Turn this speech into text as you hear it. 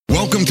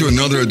Welcome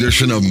to another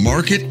edition of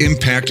Market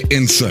Impact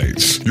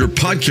Insights, your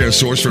podcast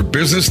source for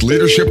business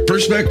leadership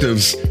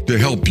perspectives to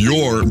help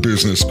your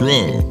business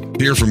grow.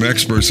 Hear from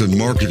experts in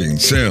marketing,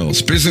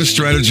 sales, business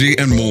strategy,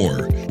 and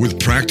more,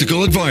 with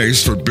practical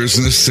advice for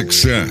business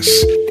success.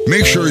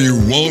 Make sure you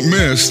won't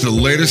miss the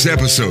latest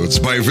episodes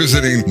by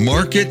visiting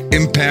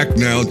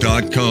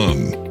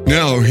marketimpactnow.com.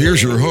 Now,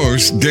 here's your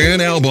host,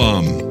 Dan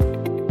Albaum.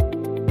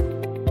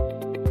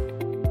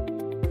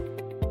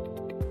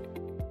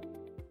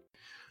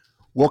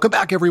 Welcome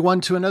back, everyone,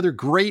 to another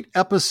great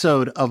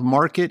episode of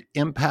Market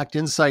Impact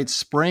Insights.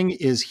 Spring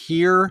is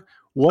here.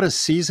 What a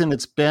season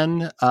it's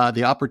been.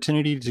 The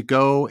opportunity to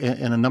go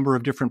in a number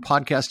of different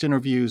podcast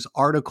interviews,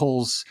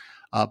 articles,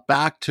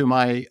 back to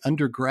my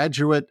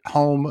undergraduate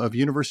home of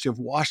University of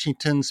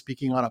Washington,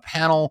 speaking on a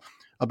panel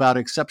about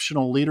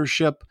exceptional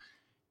leadership.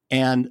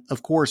 And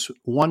of course,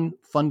 one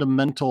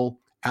fundamental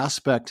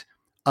aspect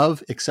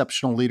of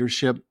exceptional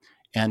leadership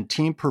and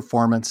team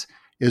performance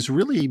is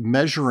really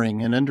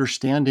measuring and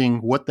understanding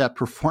what that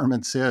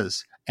performance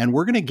is. And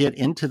we're going to get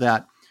into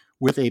that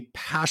with a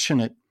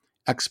passionate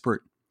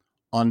expert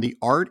on the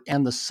art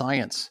and the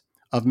science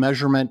of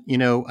measurement. You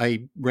know,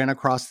 I ran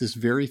across this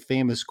very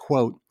famous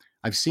quote.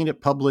 I've seen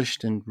it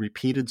published and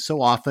repeated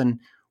so often: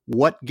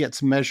 what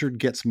gets measured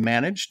gets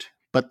managed.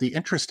 But the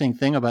interesting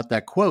thing about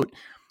that quote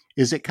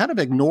is it kind of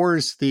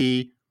ignores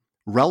the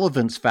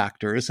relevance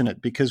factor, isn't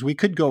it? Because we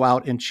could go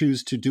out and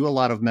choose to do a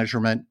lot of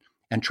measurement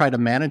and try to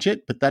manage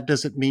it, but that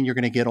doesn't mean you're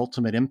going to get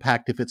ultimate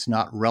impact if it's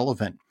not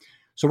relevant.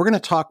 So we're going to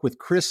talk with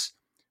Chris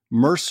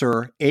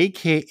Mercer,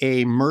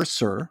 aka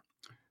Mercer,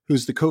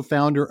 who's the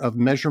co-founder of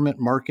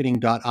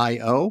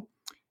measurementmarketing.io.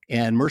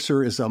 And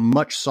Mercer is a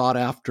much sought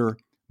after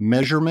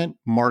measurement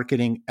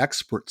marketing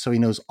expert. So he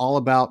knows all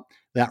about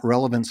that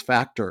relevance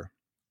factor.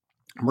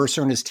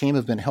 Mercer and his team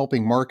have been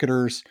helping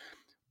marketers,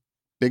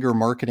 bigger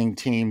marketing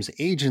teams,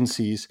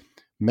 agencies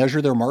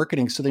measure their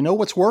marketing so they know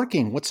what's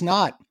working, what's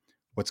not,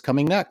 what's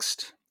coming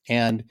next.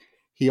 And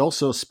he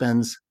also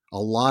spends a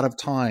lot of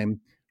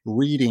time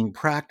reading,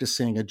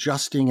 practicing,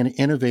 adjusting, and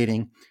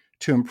innovating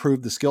to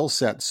improve the skill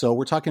set. So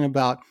we're talking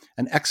about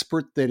an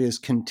expert that is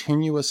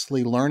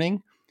continuously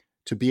learning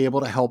to be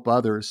able to help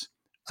others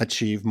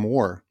achieve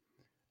more.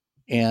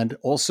 And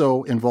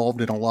also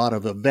involved in a lot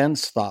of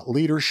events, thought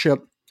leadership,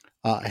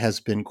 has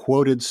been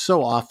quoted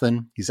so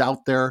often. He's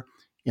out there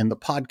in the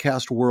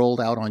podcast world,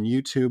 out on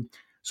YouTube.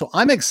 So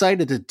I'm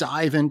excited to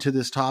dive into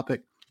this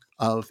topic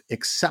of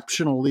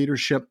exceptional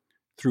leadership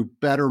through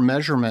better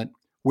measurement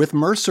with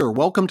Mercer.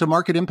 Welcome to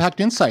Market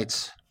Impact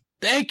Insights.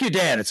 Thank you,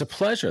 Dan. It's a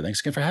pleasure. Thanks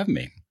again for having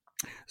me.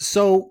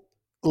 So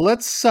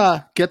let's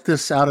get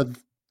this out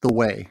of the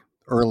way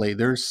early.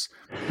 There's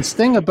this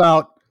thing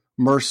about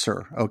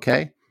Mercer,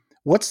 okay?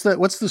 What's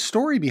the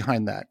story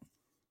behind that?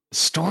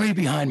 Story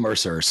behind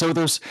Mercer. So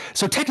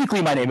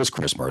technically my name is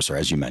Chris Mercer,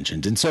 as you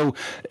mentioned. And so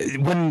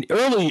when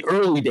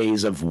early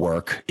days of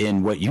work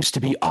in what used to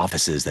be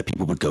offices that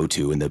people would go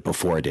to in the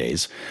before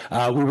days,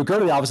 we would go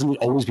to the office and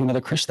there'd always be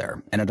another Chris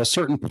there. And at a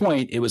certain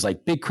point, it was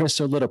like big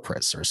Chris or little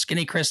Chris or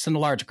skinny Chris and a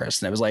large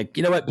Chris. And it was like,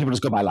 you know what? People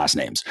just go by last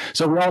names.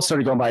 So we all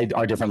started going by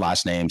our different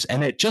last names.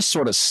 And it just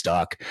sort of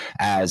stuck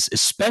as,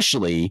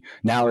 especially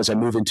now as I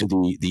move into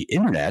the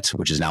internet,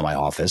 which is now my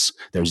office,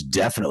 there's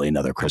definitely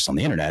another Chris on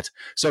the internet.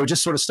 So it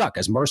just sort of stuck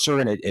as Mercer,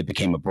 and it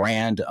became a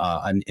brand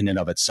in and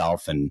of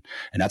itself, and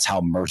that's how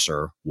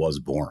Mercer was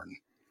born.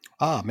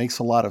 Makes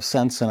a lot of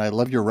sense, and I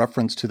love your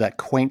reference to that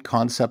quaint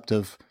concept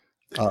of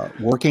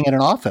working in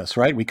an office,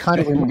 right? We kind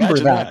of remember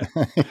that.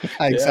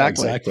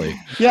 Exactly.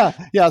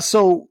 Yeah.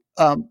 So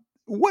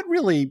what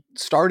really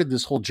started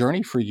this whole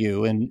journey for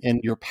you and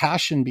your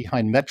passion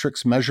behind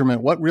metrics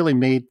measurement? What really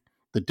made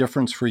the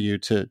difference for you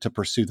to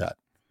pursue that?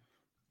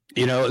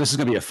 You know, this is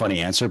going to be a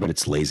funny answer, but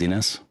it's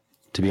laziness.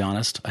 To be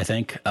honest, I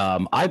think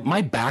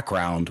my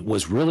background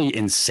was really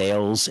in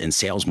sales and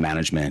sales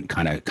management,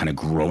 kind of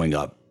growing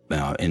up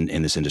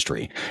in this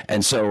industry.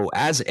 And so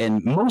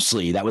and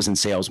mostly that was in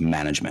sales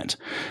management.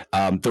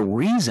 The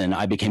reason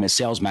I became a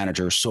sales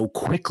manager so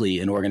quickly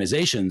in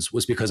organizations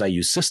was because I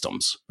used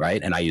systems, right?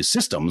 And I used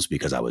systems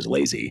because I was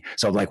lazy.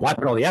 So like, why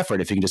put all the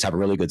effort if you can just have a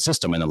really good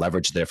system and then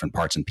leverage the different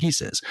parts and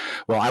pieces?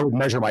 Well, I would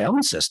measure my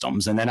own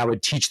systems and then I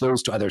would teach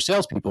those to other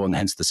salespeople, and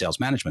hence the sales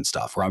management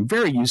stuff, where I'm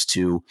very used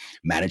to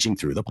managing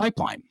through the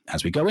pipeline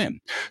as we go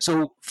in.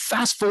 So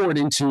fast forward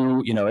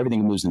into,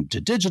 everything moves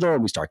into digital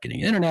and we start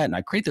getting internet, and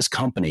I create this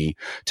company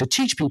to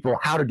teach people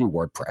how to do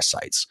WordPress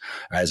sites.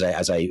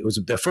 It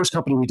was the first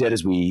company we did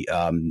is we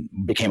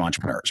became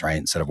entrepreneurs, right?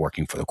 Instead of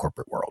working for the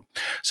corporate world.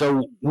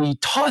 So we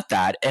taught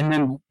that. And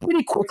then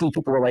pretty quickly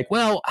people were like,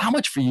 well, how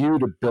much for you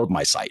to build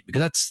my site?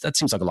 Because that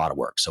seems like a lot of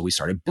work. So we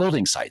started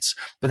building sites.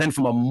 But then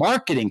from a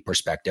marketing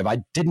perspective,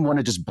 I didn't want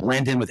to just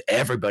blend in with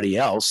everybody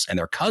else and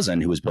their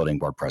cousin who was building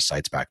WordPress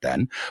sites back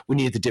then. We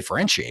needed to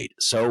differentiate.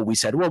 So we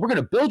said, well, we're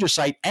going to build your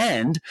site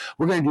and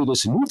we're going to do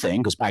this new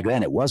thing, because back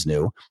then it was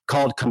new,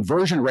 called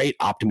conversion rate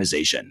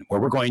optimization, where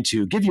we're going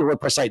to give you a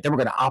WordPress site, then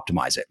we're going to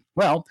optimize it.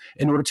 Well,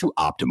 in order to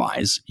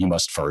optimize, you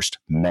must first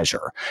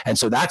measure. And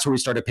so that's where we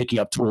started picking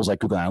up tools like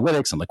Google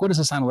Analytics. I'm like, what is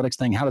this analytics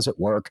thing? How does it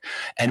work?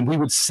 And we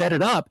would set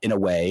it up in a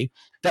way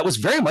that was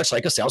very much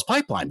like a sales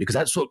pipeline, because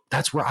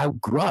that's where I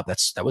grew up.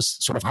 That was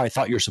sort of how I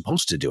thought you're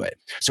supposed to do it.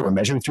 So we're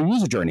measuring through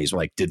user journeys. We're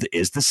like,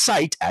 is the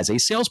site, as a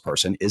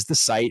salesperson, is the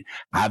site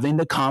having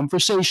the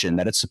conversation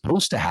that it's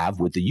supposed to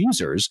have with the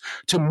users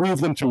to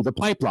move them through the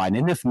pipeline?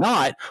 And if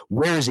not,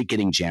 where is it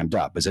getting jammed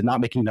up? Is it not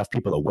making enough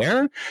people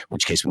aware? In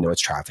which case we know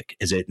it's traffic.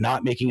 Is it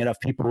not making enough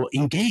people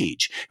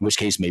engage? In which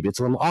case maybe it's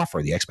a little off,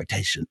 or the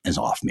expectation is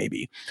off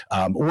maybe.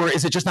 Or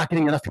is it just not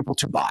getting enough people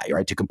to buy,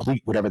 right, to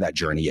complete whatever that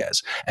journey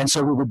is? And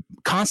so we would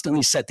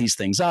constantly set these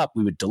things up.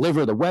 We would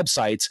deliver the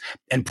websites,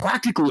 and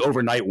practically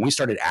overnight, when we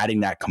started adding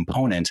that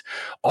component,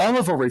 all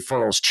of our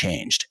referrals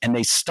changed, and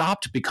they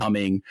stopped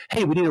becoming,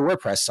 hey, we need a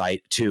WordPress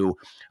site, to,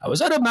 I was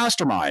at a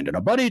mastermind and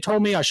a buddy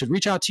told me I should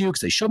reach out to you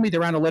because they showed me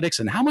their analytics,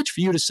 and how much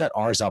for you to set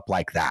ours up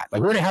like that?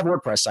 Like, we already have a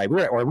WordPress site,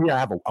 we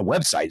have a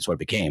website is what it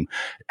became.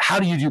 How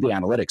do you do the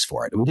analytics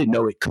for it? And we didn't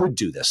know it could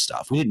do this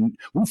stuff. We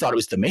thought it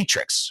was the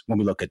Matrix when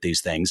we look at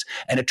these things,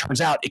 and it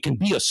turns out it can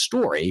be a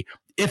story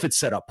if it's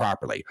set up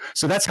properly.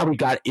 So that's how we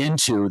got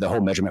into the whole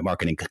measurement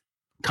marketing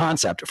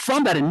concept,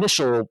 from that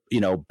initial,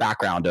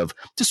 background of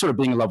just sort of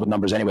being in love with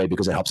numbers anyway,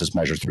 because it helps us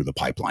measure through the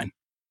pipeline.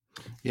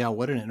 Yeah,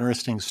 what an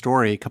interesting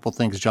story. A couple of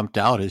things jumped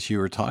out as you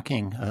were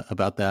talking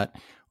about that.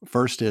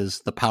 First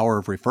is the power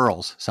of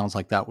referrals. Sounds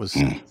like that was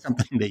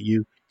something that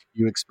you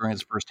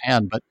experienced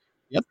firsthand. But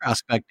the other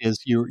aspect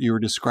is you were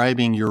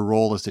describing your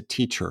role as a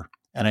teacher.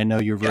 And I know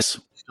you're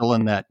still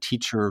in that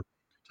teacher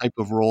type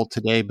of role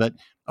today, but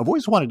I've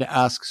always wanted to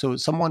ask, so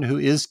someone who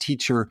is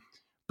teacher,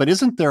 but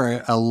isn't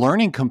there a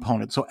learning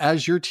component? So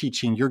as you're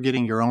teaching, you're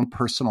getting your own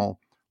personal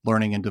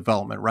learning and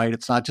development, right?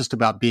 It's not just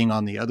about being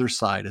on the other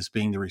side as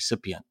being the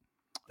recipient.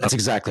 That's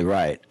exactly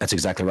right.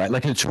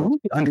 Like, to truly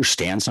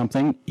understand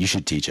something, you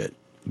should teach it.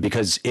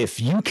 Because if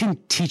you can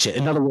teach it,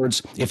 in other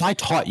words, if I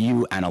taught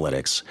you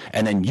analytics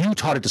and then you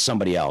taught it to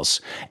somebody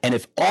else, and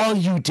if all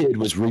you did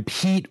was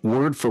repeat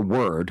word for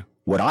word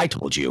what I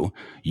told you,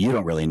 you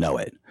don't really know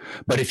it.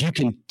 But if you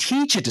can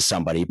teach it to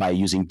somebody by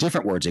using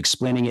different words,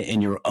 explaining it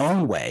in your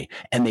own way,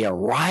 and they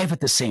arrive at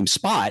the same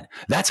spot,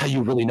 that's how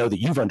you really know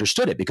that you've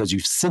understood it, because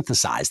you've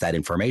synthesized that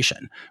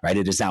information, right?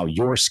 It is now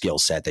your skill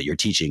set that you're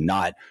teaching,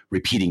 not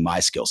repeating my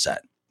skill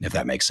set, if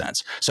that makes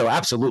sense. So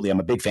absolutely, I'm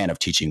a big fan of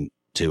teaching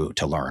to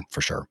learn, for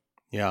sure.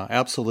 Yeah,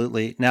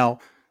 absolutely. Now,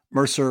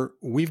 Mercer,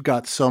 we've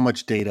got so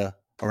much data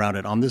around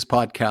it. On this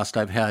podcast,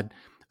 I've had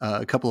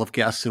a couple of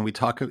guests, and we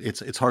talk.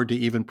 It's hard to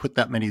even put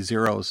that many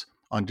zeros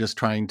on just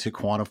trying to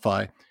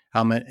quantify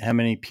how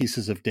many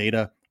pieces of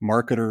data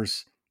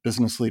marketers,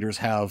 business leaders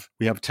have.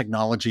 We have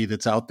technology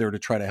that's out there to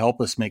try to help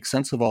us make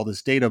sense of all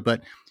this data.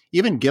 But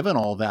even given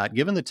all that,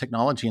 given the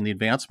technology and the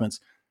advancements,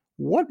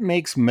 what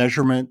makes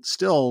measurement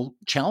still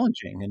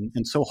challenging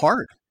and so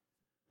hard?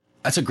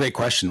 That's a great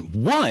question.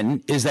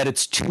 One is that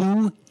it's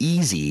too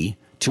easy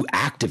to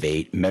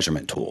activate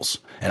measurement tools.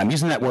 And I'm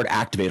using that word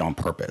activate on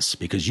purpose,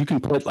 because you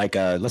can put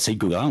let's say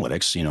Google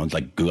Analytics,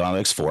 like Google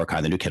Analytics 4, kind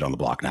of the new kid on the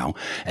block now,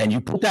 and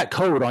you put that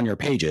code on your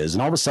pages,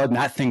 and all of a sudden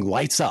that thing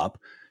lights up.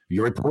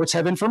 Your reports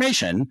have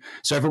information.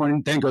 So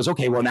everyone then goes,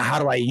 okay, well, now how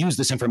do I use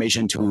this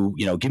information to,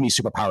 give me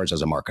superpowers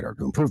as a marketer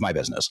to improve my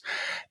business?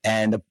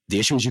 And the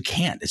issue is you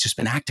can't. It's just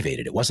been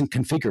activated. It wasn't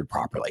configured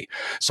properly.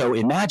 So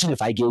imagine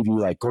if I gave you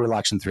like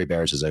Goldilocks and Three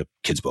Bears as a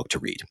kid's book to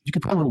read. You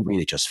could probably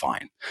read it just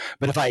fine.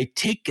 But if I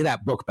take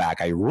that book back,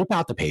 I rip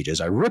out the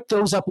pages, I rip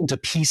those up into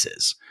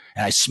pieces,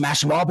 and I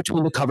smash them all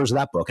between the covers of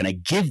that book, and I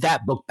give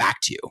that book back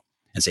to you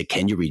and say,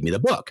 can you read me the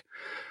book?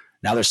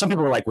 Now, there's some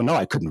people who are like, well, no,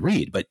 I couldn't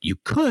read, but you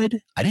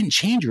could. I didn't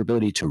change your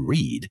ability to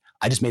read.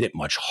 I just made it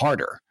much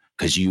harder,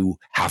 because you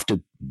have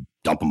to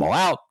dump them all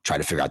out, try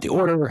to figure out the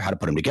order, how to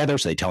put them together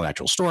so they tell an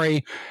actual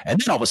story. And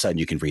then all of a sudden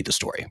you can read the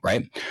story,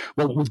 right?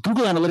 Well, with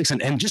Google Analytics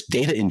and just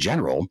data in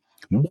general,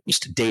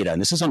 most data, and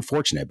this is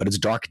unfortunate, but it's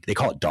dark. They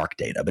call it dark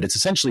data, but it's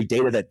essentially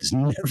data that is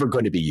never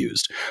going to be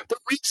used. The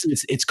reason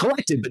it's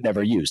collected but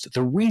never used.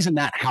 The reason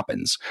that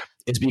happens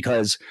is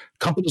because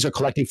companies are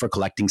collecting for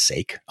collecting's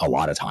sake a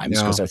lot of times,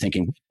 because they're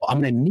thinking, well,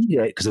 I'm going to need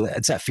it, because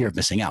it's that fear of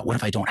missing out. What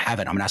if I don't have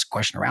it? I'm going to ask a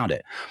question around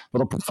it.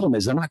 Well, the problem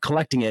is they're not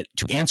collecting it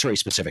to answer a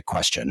specific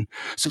question.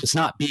 So it's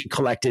not being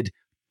collected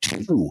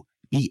to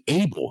be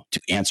able to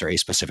answer a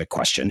specific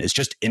question. It's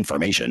just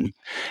information.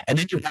 And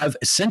then you have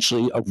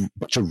essentially a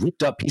bunch of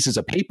ripped up pieces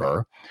of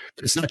paper.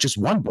 But it's not just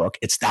one book,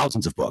 it's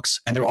thousands of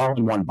books, and they're all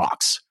in one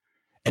box.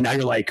 And now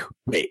you're like,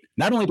 wait,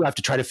 not only do I have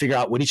to try to figure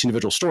out what each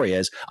individual story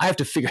is, I have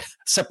to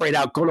separate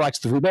out Goldilocks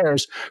the Three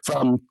Bears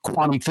from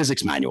quantum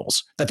physics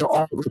manuals, that they're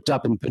all ripped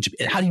up. And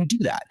how do you do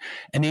that?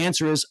 And the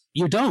answer is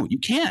you don't. You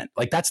can't.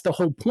 Like, that's the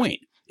whole point,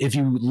 if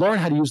you learn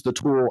how to use the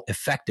tool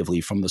effectively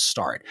from the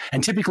start,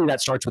 and typically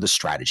that starts with a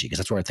strategy, because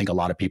that's where I think a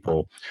lot of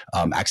people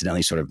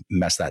accidentally sort of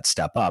mess that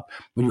step up.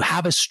 When you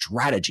have a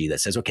strategy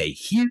that says, okay,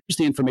 here's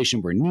the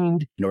information we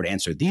need in order to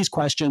answer these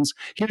questions,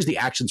 here's the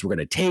actions we're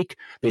going to take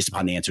based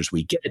upon the answers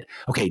we get.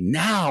 Okay,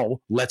 now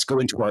let's go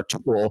into our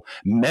tool,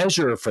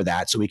 measure for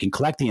that so we can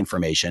collect the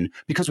information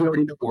because we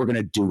already know what we're going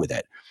to do with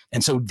it.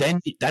 And so then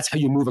that's how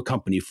you move a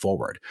company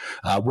forward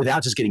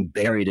without just getting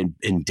buried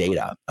in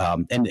data.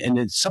 And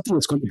it's something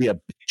that's going to be a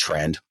big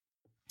trend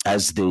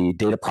as the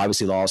data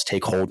privacy laws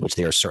take hold, which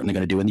they are certainly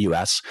going to do in the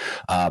US,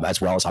 as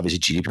well as obviously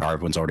GDPR,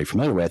 everyone's already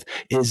familiar with,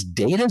 is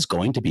data is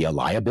going to be a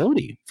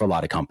liability for a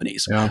lot of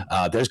companies. Yeah.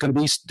 There's going to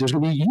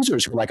be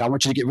users who are like, I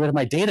want you to get rid of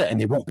my data, and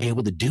they won't be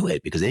able to do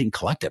it because they didn't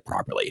collect it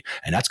properly,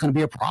 and that's going to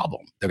be a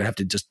problem. They're going to have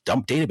to just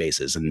dump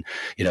databases, and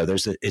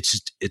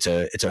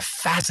it's a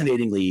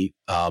fascinatingly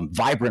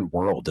vibrant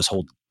world. This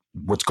whole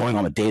what's going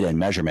on with data and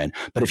measurement.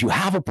 But if you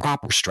have a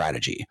proper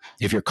strategy,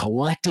 if you're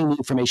collecting the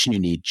information you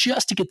need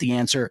just to get the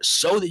answer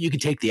so that you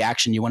can take the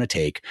action you want to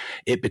take,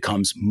 it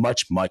becomes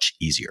much, much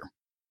easier.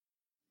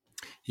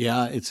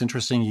 Yeah, it's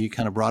interesting. You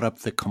kind of brought up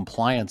the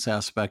compliance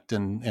aspect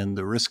and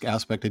the risk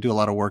aspect. I do a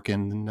lot of work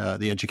in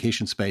the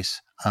education space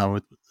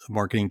with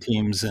marketing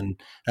teams, and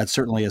that's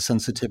certainly a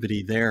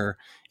sensitivity there.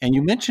 And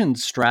you mentioned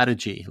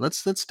strategy.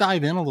 Let's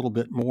dive in a little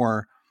bit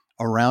more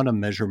around a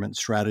measurement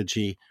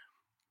strategy.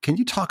 Can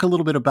you talk a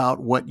little bit about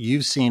what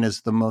you've seen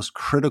as the most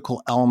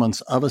critical elements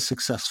of a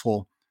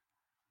successful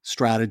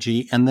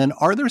strategy? And then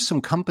are there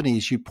some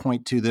companies you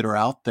point to that are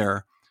out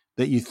there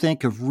that you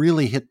think have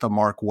really hit the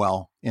mark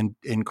well in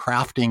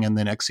crafting and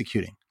then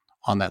executing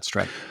on that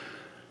strategy?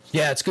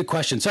 Yeah, it's a good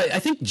question. So I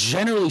think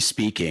generally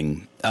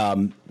speaking,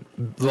 a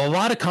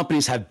lot of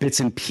companies have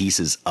bits and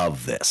pieces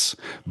of this,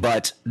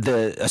 but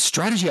a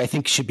strategy I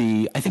think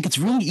it's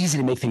really easy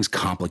to make things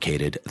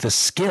complicated. The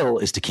skill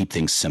is to keep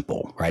things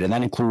simple, right? And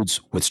that includes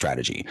with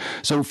strategy.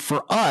 So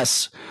for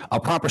us, a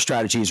proper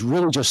strategy is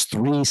really just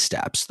 3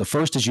 steps. The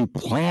first is you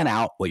plan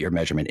out what your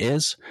measurement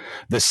is.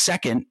 The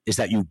second is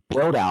that you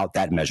build out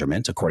that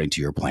measurement according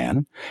to your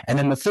plan. And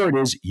then the third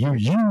is you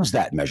use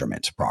that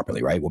measurement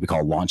properly, right? What we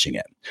call launching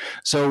it.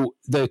 So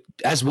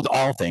as with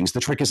all things, the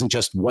trick isn't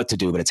just what to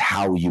do, but it's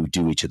how you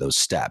do each of those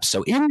steps.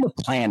 So in the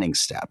planning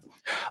step,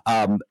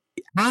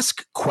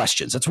 ask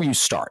questions. That's where you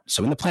start.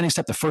 So in the planning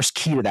step, the first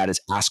key to that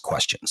is ask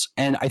questions.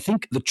 And I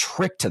think the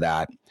trick to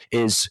that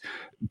is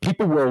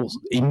people will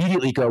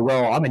immediately go,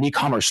 well, I'm an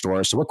e-commerce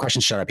store, so what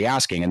questions should I be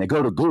asking? And they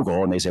go to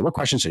Google and they say, what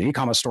questions should an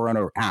e-commerce store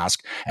owner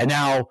ask? And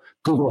now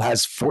Google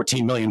has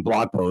 14 million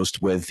blog posts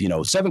with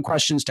 7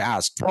 questions to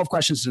ask, 12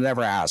 questions to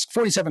never ask,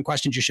 47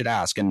 questions you should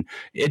ask. And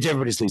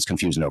everybody's leaves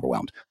confused and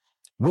overwhelmed.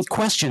 With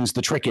questions,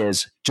 the trick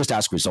is just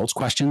ask results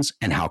questions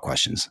and how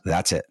questions.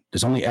 That's it.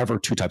 There's only ever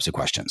 2 types of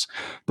questions.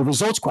 The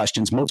results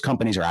questions, most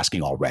companies are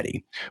asking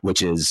already,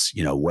 which is,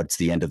 what's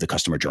the end of the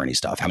customer journey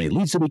stuff? How many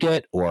leads did we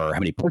get? Or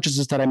how many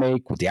purchases did I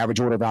make? What the average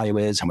order value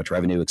is? How much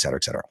revenue, et cetera,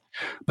 et cetera.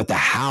 But the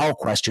how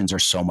questions are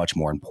so much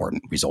more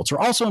important. Results are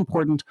also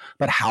important,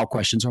 but how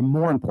questions are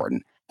more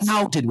important.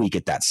 How did we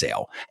get that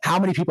sale? How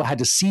many people had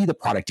to see the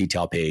product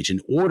detail page in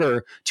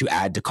order to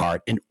add to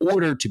cart, in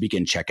order to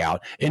begin checkout,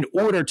 in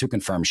order to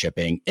confirm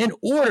shipping, in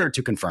order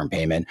to confirm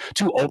payment,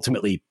 to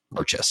ultimately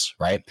purchase,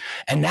 right?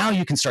 And now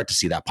you can start to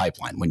see that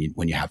pipeline when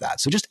you have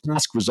that. So just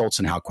ask results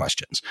and how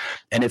questions.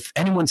 And if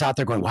anyone's out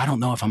there going, well, I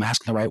don't know if I'm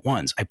asking the right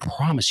ones, I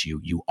promise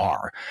you, you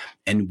are.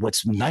 And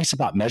what's nice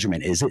about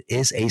measurement is it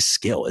is a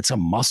skill. It's a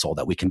muscle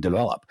that we can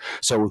develop.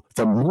 So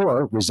the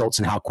more results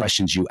and how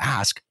questions you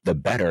ask, the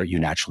better you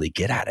naturally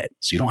get at it.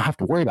 So you don't have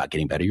to worry about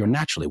getting better. You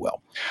naturally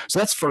will. So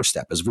that's first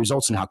step is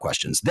results and how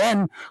questions.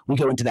 Then we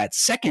go into that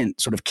second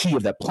sort of key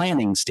of that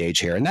planning stage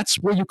here. And that's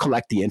where you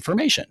collect the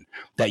information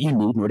that you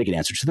need in order to get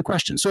answers to the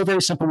question. So a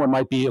very simple one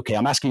might be, okay,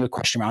 I'm asking a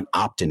question around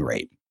opt-in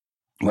rate.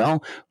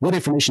 Well, what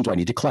information do I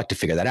need to collect to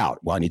figure that out?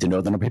 Well, I need to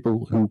know the number of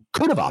people who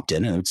could have opted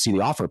in and would see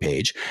the offer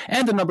page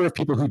and the number of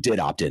people who did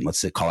opt in.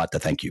 Let's call that the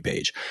thank you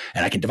page.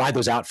 And I can divide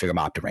those out, figure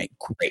my opt-in rate.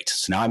 Great.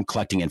 So now I'm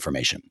collecting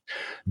information.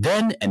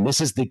 Then, and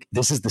this is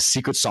the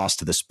secret sauce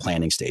to this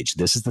planning stage.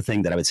 This is the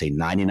thing that I would say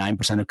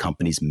 99% of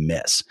companies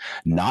miss.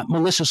 Not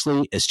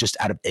maliciously, it's just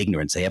out of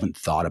ignorance. They haven't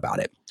thought about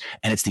it.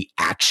 And it's the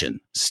action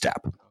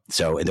step.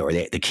 So, or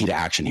the key to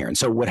action here. And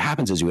so what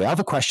happens is we have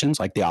the questions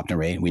like the opt-in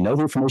rate. We know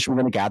the information we're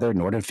going to gather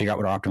in order to figure out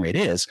what our opt-in rate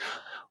is.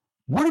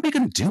 What are we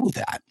going to do with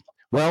that?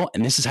 Well,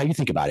 and this is how you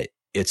think about it.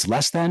 It's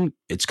less than,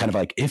 it's kind of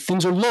like if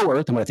things are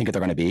lower than what I think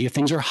they're going to be, if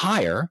things are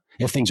higher,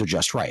 if things are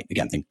just right.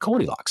 Again, think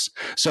Goldilocks.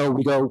 So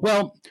we go,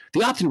 well,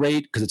 the opt-in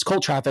rate, because it's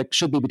cold traffic,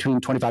 should be between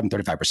 25 and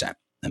 35%.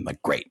 I'm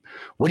like, great.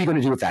 What are you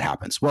going to do if that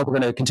happens? Well, we're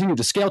going to continue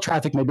to scale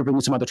traffic, maybe bring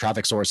in some other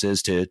traffic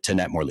sources to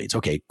net more leads.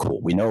 Okay,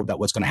 cool. We know that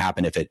what's going to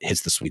happen if it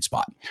hits the sweet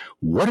spot.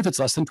 What if it's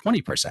less than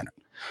 20%?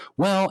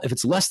 Well, if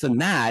it's less than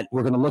that,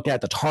 we're going to look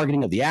at the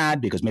targeting of the ad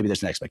because maybe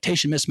there's an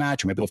expectation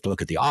mismatch, or maybe we have to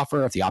look at the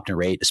offer, if the opt-in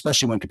rate,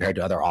 especially when compared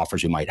to other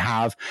offers we might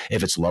have.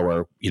 If it's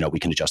lower, we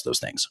can adjust those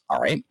things. All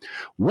right.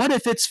 What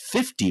if it's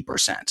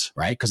 50%,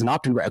 right? Because an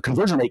opt-in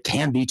conversion rate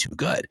can be too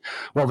good.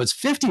 Well, if it's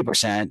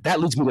 50%, that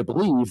leads me to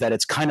believe that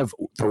it's kind of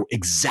the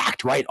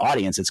exact right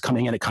audience. It's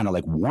coming in at kind of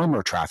like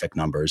warmer traffic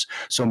numbers.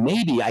 So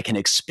maybe I can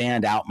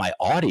expand out my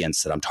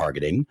audience that I'm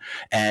targeting.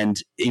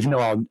 And even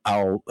though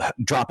I'll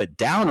drop it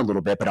down a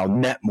little bit, but I'll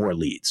net more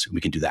leads. We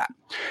can do that.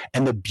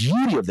 And the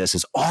beauty of this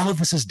is all of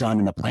this is done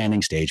in the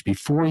planning stage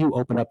before you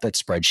open up that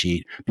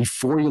spreadsheet,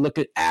 before you look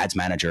at Ads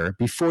Manager,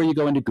 before you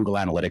go into Google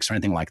Analytics or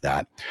anything like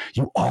that.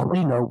 You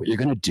already know what you're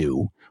going to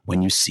do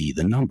when you see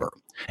the number.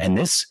 And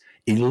this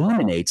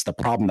eliminates the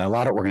problem that a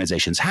lot of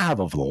organizations have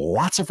of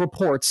lots of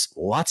reports,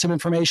 lots of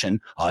information,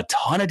 a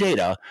ton of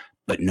data,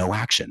 but no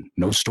action,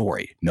 no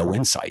story, no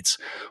insights.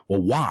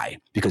 Well, why?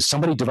 Because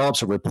somebody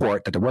develops a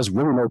report that there was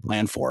really no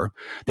plan for.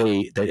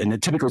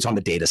 And typically it's on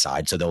the data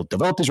side. So they'll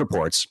develop these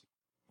reports.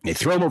 They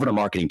throw them over to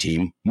marketing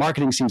team.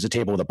 Marketing sees a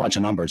table with a bunch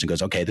of numbers and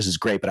goes, okay, this is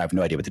great, but I have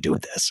no idea what to do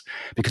with this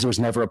because there was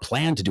never a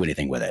plan to do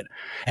anything with it.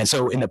 And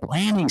so in the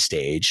planning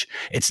stage,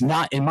 it's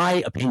not, in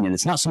my opinion,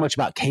 it's not so much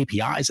about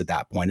KPIs at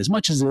that point as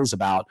much as it is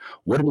about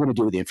what are we going to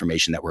do with the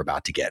information that we're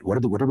about to get? What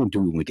are we going to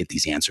do when we get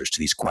these answers to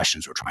these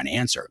questions we're trying to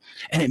answer?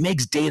 And it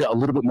makes data a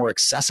little bit more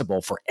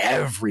accessible for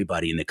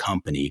everybody in the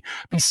company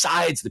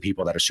besides the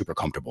people that are super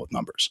comfortable with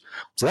numbers.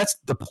 So that's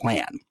the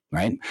plan.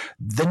 Right.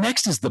 The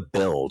next is the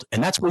build.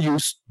 And that's where you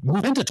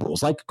move into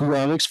tools like Google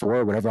Analytics 4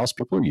 or whatever else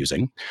people are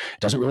using. It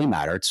doesn't really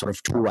matter. It's sort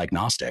of tool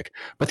agnostic.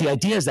 But the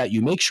idea is that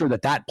you make sure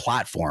that that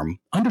platform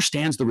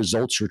understands the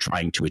results you're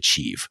trying to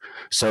achieve.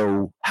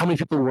 So how many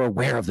people were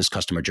aware of this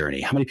customer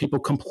journey? How many people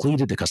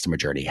completed the customer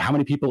journey? How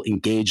many people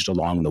engaged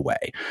along the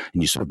way?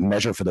 And you sort of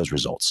measure for those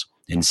results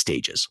in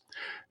stages.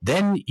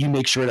 Then you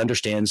make sure it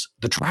understands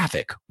the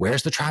traffic.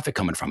 Where's the traffic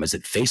coming from? Is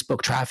it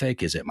Facebook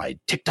traffic? Is it my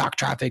TikTok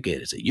traffic?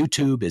 Is it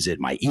YouTube? Is it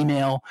my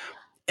email?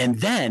 And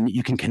then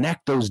you can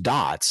connect those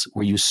dots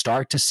where you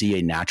start to see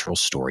a natural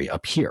story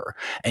appear.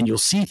 And you'll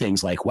see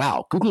things like,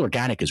 wow, Google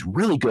Organic is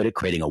really good at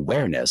creating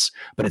awareness,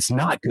 but it's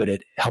not good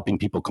at helping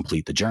people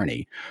complete the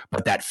journey.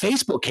 But that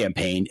Facebook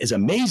campaign is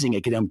amazing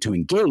at getting them to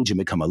engage and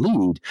become a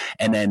lead.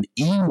 And then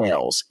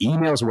emails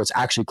are what's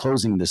actually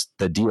closing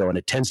the deal. And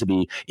it tends to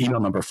be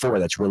email number 4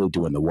 that's really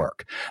doing the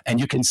work. And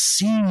you can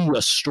see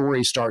a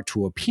story start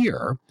to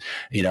appear,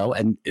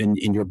 and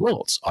in your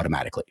builds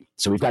automatically.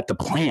 So we've got the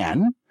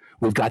plan.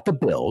 We've got the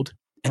build,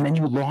 and then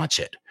you launch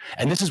it.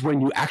 And this is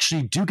when you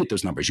actually do get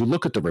those numbers. You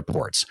look at the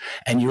reports,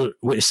 and you're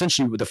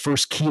essentially the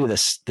first key to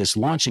this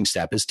launching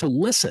step is to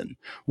listen.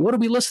 What are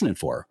we listening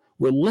for?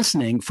 We're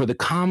listening for the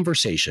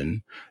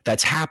conversation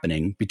that's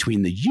happening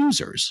between the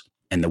users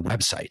and the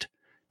website.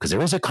 Because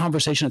there is a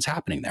conversation that's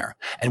happening there.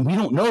 And we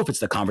don't know if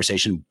it's the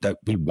conversation that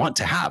we want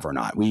to have or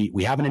not. We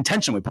have an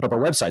intention. We put up our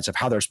websites of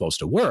how they're supposed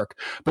to work,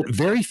 but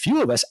very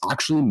few of us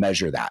actually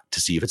measure that to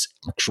see if it's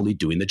actually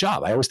doing the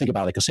job. I always think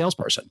about like a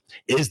salesperson.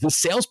 Is the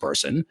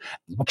salesperson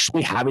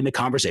actually having the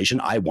conversation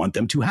I want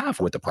them to have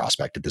with the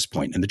prospect at this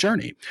point in the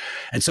journey?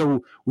 And so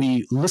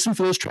we listen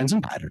for those trends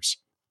and patterns.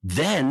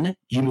 Then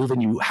you move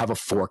and you have a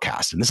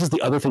forecast. And this is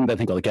the other thing that I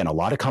think, again, a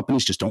lot of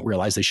companies just don't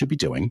realize they should be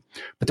doing,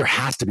 but there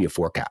has to be a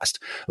forecast.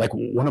 Like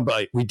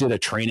we did a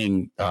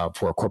training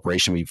for a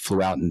corporation. We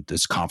flew out in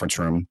this conference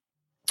room,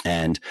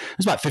 and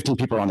there's about 15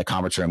 people around the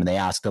conference room. And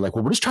they're like,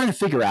 well, we're just trying to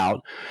figure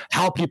out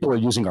how people are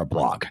using our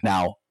blog.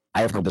 Now, I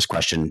have heard this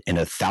question in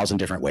 1,000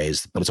 different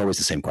ways, but it's always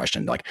the same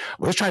question. Like,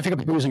 we're just trying to figure out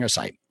people using our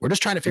site. We're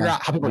just trying to figure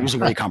out how people are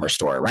using our e-commerce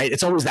store, right?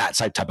 It's always that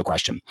type of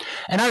question.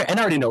 And I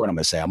already know what I'm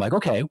going to say. I'm like,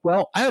 okay,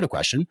 well, I had a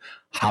question.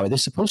 How are they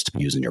supposed to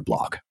be using your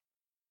blog?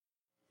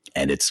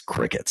 And it's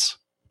crickets,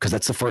 because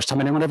that's the first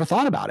time anyone ever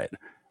thought about it.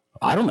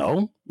 I don't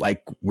know.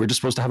 Like, we're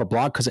just supposed to have a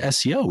blog because of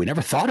SEO. We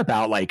never thought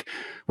about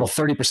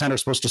 30% are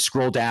supposed to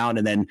scroll down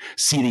and then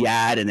see the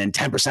ad, and then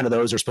 10% of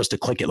those are supposed to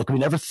click it. Look, we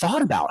never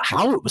thought about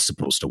how it was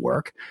supposed to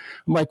work.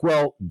 I'm like,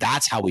 well,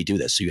 that's how we do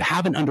this. So you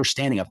have an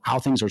understanding of how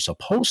things are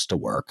supposed to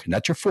work, and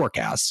that's your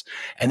forecasts.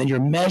 And then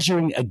you're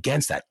measuring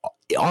against that.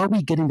 Are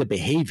we getting the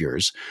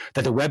behaviors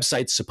that the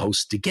website's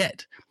supposed to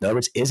get? In other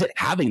words, is it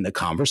having the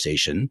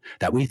conversation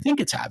that we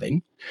think it's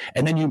having?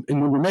 And then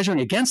when we're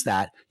measuring against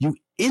that, you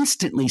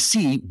instantly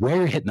see where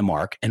you're hitting the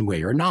mark and where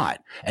you're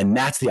not. And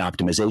that's the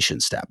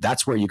optimization step.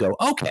 That's where you go,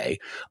 okay,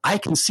 I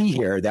can see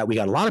here that we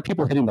got a lot of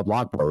people hitting the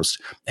blog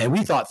post, and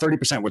we thought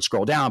 30% would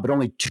scroll down, but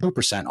only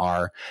 2%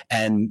 are.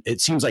 And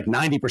it seems like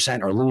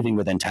 90% are leaving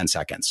within 10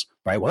 seconds,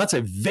 right? Well, that's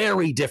a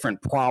very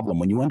different problem.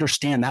 When you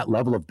understand that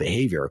level of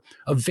behavior,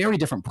 a very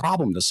different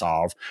problem to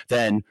solve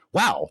than,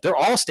 wow, they're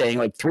all staying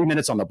like 3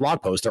 minutes on the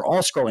blog post. They're all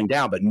scrolling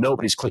down, but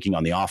nobody's clicking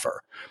on the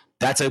offer.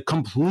 That's a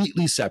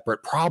completely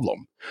separate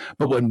problem.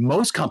 But what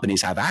most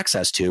companies have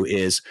access to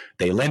is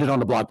they landed on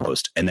the blog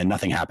post and then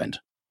nothing happened.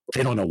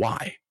 They don't know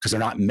why, because they're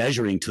not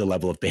measuring to the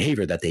level of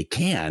behavior that they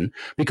can,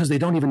 because they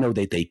don't even know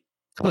that they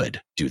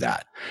could do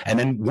that. And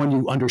then when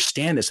you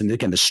understand this, and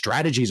again, the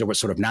strategies are what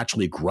sort of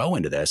naturally grow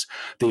into this,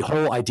 the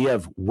whole idea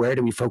of where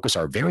do we focus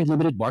our very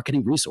limited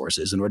marketing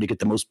resources in order to get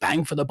the most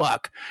bang for the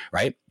buck,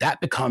 right? That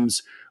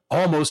becomes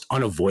almost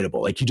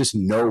unavoidable. Like you just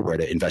know where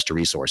to invest your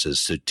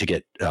resources to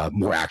get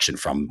more action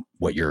from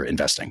what you're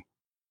investing.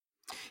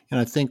 And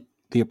I think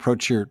the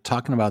approach you're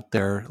talking about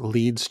there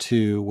leads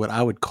to what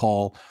I would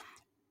call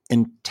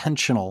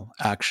intentional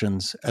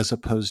actions as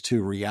opposed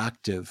to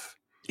reactive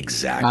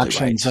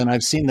actions. Right. And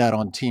I've seen that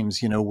on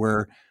teams,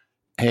 where,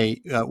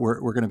 hey,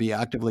 we're going to be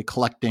actively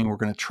collecting. We're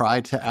going to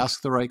try to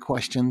ask the right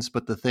questions.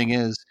 But the thing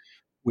is,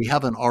 we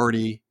haven't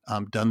already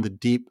done the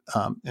deep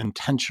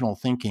intentional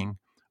thinking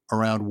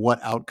around what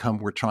outcome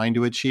we're trying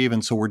to achieve.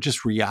 And so we're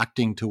just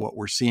reacting to what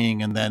we're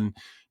seeing and then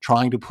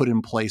trying to put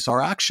in place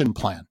our action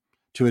plan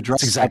to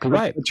address. That's exactly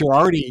right. But you're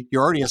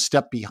already a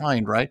step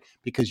behind, right?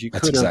 Because you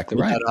could have put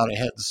that out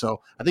ahead.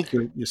 So I think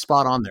you're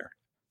spot on there.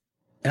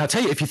 And I'll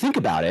tell you, if you think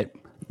about it,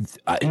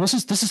 and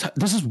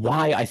this is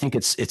why I think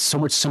it's so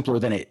much simpler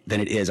than it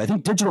is. I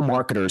think digital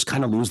marketers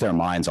kind of lose their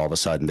minds all of a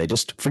sudden. They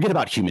just forget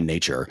about human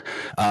nature,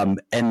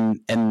 and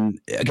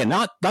again,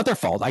 not their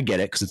fault. I get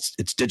it, because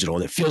it's digital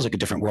and it feels like a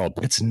different world,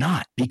 but it's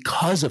not,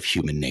 because of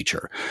human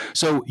nature.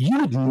 So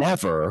you would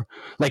never,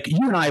 like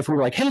you and I, if we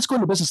were like, hey, let's go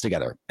into business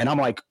together, and I'm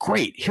like,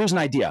 great, here's an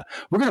idea.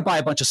 We're going to buy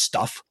a bunch of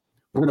stuff.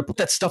 We're going to put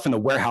that stuff in the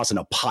warehouse in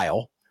a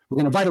pile. We're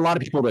going to invite a lot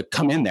of people to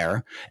come in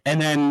there, and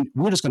then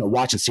we're just going to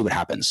watch and see what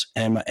happens.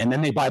 And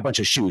then they buy a bunch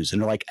of shoes,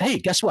 and they're like, hey,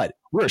 guess what?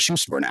 We're a shoe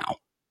store now.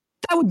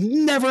 That would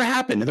never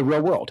happen in the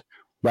real world,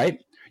 right?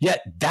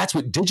 Yet that's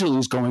what digitally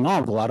is going on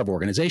with a lot of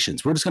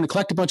organizations. We're just going to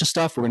collect a bunch of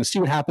stuff. We're going to see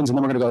what happens. And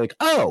then we're going to go like,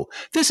 oh,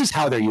 this is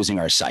how they're using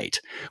our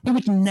site. We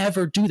would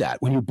never do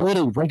that. When you build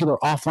a regular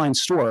offline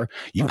store,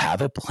 you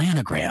have a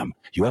planogram.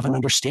 You have an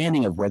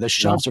understanding of where the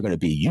shelves are going to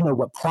be. You know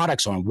what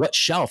products are on what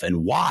shelf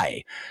and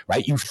why,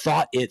 right? You've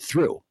thought it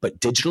through.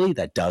 But digitally,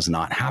 that does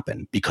not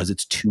happen because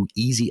it's too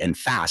easy and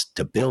fast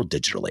to build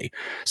digitally.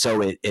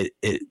 So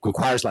it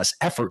requires less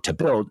effort to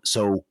build.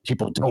 So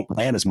people don't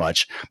plan as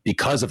much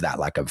because of that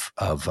lack of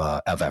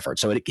effort.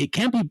 So it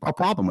can be a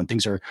problem when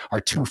things are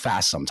too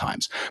fast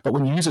sometimes. But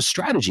when you use a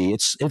strategy,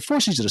 it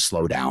forces you to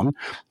slow down,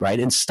 right?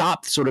 And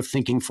stop sort of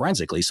thinking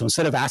forensically. So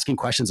instead of asking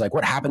questions like,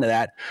 what happened to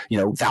that,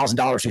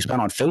 $1,000 we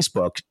spent on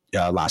Facebook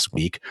last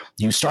week,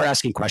 you start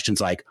asking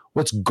questions like,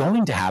 what's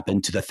going to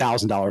happen to the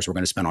 $1,000 we're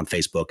going to spend on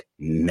Facebook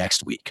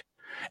next week?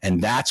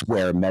 And that's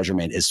where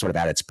measurement is sort of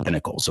at its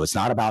pinnacle. So it's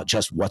not about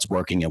just what's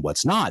working and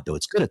what's not, though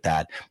it's good at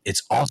that.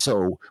 It's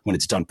also, when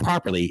it's done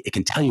properly, it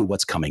can tell you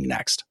what's coming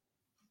next.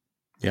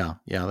 Yeah,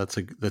 that's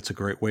a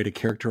great way to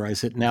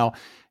characterize it. Now,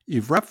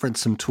 you've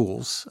referenced some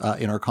tools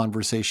in our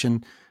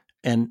conversation,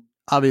 and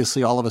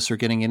obviously all of us are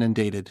getting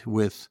inundated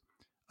with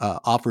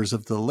offers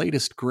of the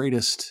latest,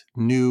 greatest,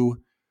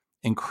 new,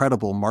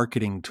 incredible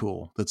marketing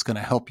tool that's going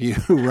to help you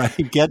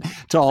right get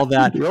to all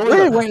that.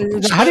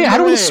 How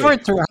do we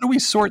sort through? How do we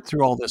sort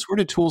through all this? Where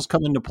do tools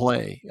come into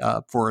play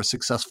for a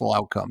successful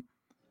outcome?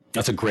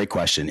 That's a great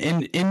question.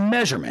 In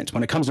measurement,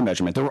 when it comes to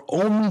measurement, there are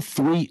only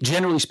three,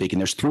 generally speaking,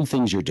 there's three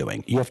things you're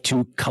doing. You have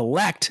to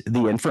collect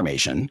the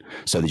information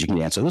so that you can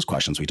answer those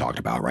questions we talked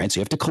about, right? So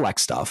you have to collect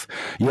stuff.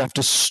 You have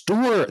to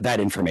store that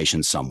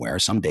information somewhere,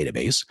 some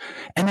database,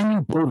 and then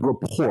you build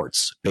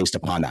reports based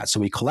upon that.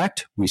 So we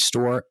collect, we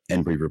store,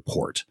 and we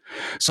report.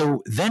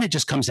 So then it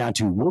just comes down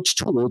to which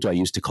tool do I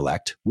use to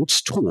collect,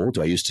 which tool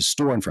do I use to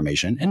store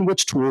information, and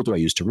which tool do I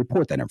use to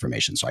report that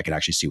information so I can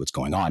actually see what's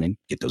going on and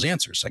get those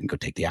answers so I can go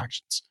take the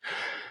actions.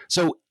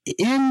 So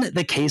in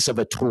the case of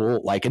a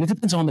tool and it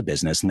depends on the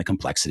business and the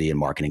complexity and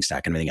marketing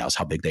stack and everything else,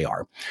 how big they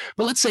are.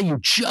 But let's say you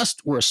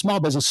just were a small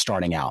business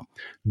starting out.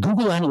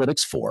 Google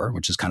Analytics 4,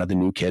 which is kind of the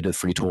new kid, a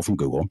free tool from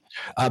Google.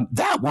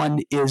 That one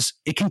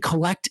it can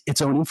collect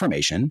its own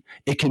information.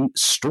 It can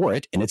store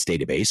it in its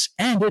database,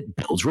 and it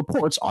builds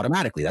reports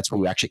automatically. That's where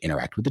you actually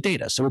interact with the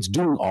data. So it's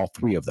doing all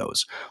three of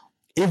those.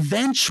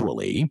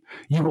 Eventually,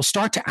 you will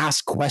start to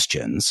ask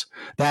questions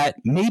that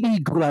maybe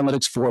Google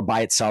Analytics 4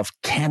 by itself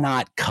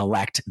cannot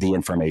collect the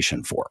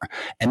information for.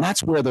 And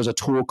that's where there's a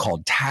tool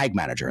called Tag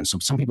Manager. And so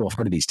some people have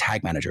heard of these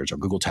tag managers or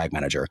Google Tag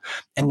Manager.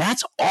 And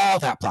that's all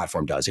that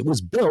platform does. It was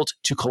built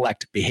to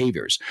collect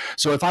behaviors.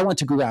 So if I went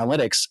to Google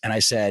Analytics and I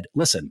said,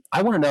 listen,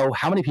 I want to know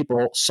how many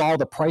people saw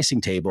the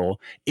pricing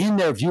table in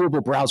their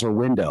viewable browser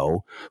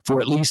window for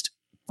at least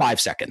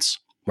 5 seconds.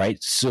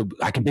 Right. So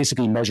I can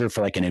basically measure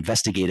for an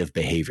investigative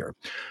behavior.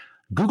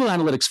 Google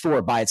Analytics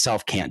 4 by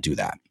itself can't do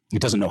that.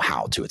 It doesn't know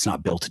how to. It's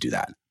not built to do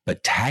that.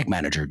 But Tag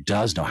Manager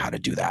does know how to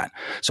do that.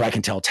 So I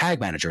can tell Tag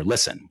Manager,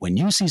 listen, when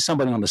you see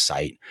somebody on the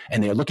site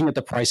and they're looking at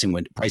the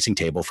pricing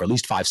table for at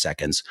least 5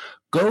 seconds,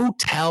 go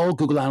tell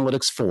Google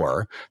Analytics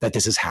 4 that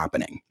this is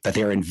happening, that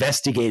they're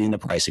investigating the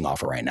pricing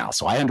offer right now.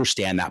 So I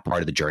understand that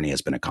part of the journey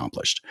has been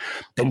accomplished.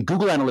 Then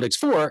Google Analytics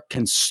 4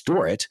 can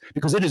store it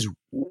because it is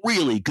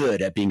really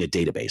good at being a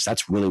database.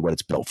 That's really what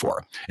it's built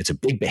for. It's a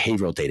big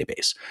behavioral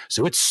database.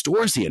 So it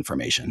stores the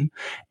information,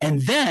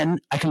 and then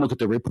I can look at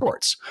the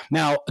reports.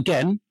 Now,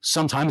 again,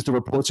 sometimes the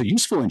reports are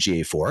useful in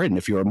GA4, and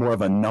if you're more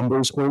of a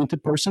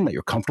numbers-oriented person, that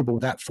you're comfortable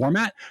with that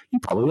format, you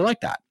probably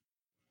like that.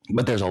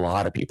 But there's a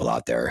lot of people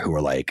out there who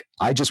are like,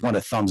 I just want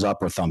a thumbs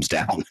up or thumbs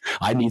down.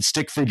 I need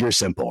stick figure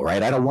simple,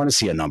 right? I don't want to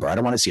see a number. I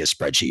don't want to see a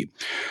spreadsheet.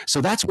 So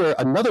that's where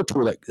another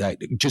tool that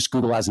just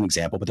Google as an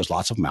example, but there's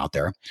lots of them out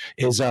there,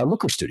 is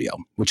Looker Studio,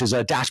 which is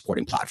a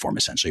dashboarding platform,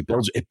 essentially.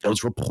 It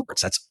builds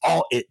reports. That's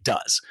all it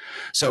does.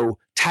 So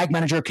Tag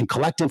Manager can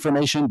collect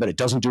information, but it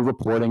doesn't do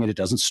reporting and it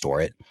doesn't store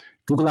it.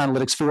 Google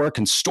Analytics 4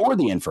 can store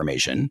the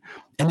information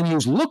and then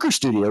use Looker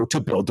Studio to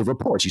build the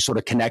reports. You sort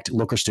of connect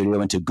Looker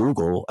Studio into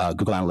Google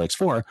Analytics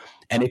 4,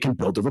 and it can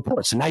build the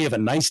reports. So now you have a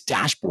nice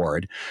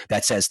dashboard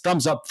that says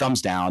thumbs up,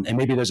 thumbs down, and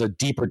maybe there's a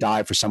deeper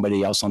dive for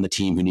somebody else on the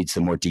team who needs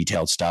the more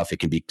detailed stuff. It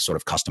can be sort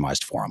of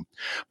customized for them.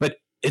 But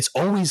it's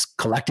always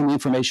collecting the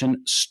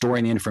information,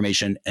 storing the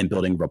information, and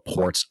building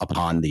reports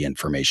upon the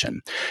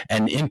information.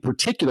 And in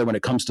particular, when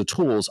it comes to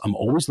tools, I'm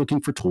always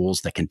looking for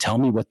tools that can tell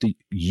me what the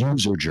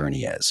user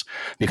journey is,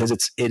 because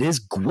it is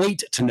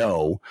great to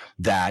know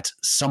that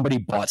somebody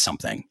bought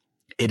something.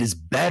 It is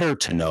better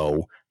to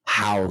know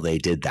how they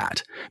did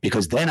that,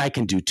 because then I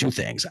can do two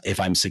things. If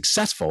I'm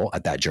successful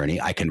at that journey,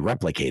 I can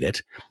replicate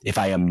it. If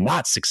I am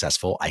not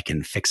successful, I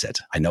can fix it.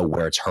 I know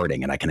where it's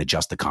hurting, and I can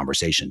adjust the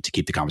conversation to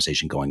keep the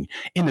conversation going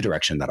in the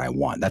direction that I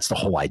want. That's the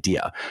whole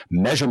idea.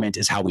 Measurement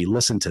is how we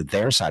listen to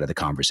their side of the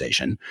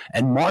conversation,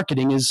 and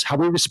marketing is how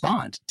we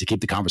respond to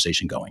keep the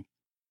conversation going.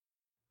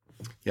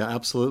 Yeah,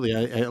 absolutely.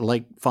 I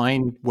like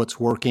find what's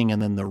working and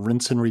then the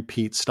rinse and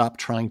repeat. Stop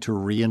trying to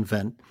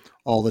reinvent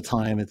all the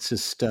time. It's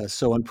just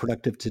so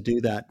unproductive to do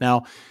that.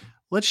 Now,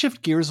 let's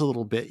shift gears a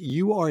little bit.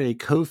 You are a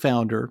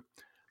co-founder,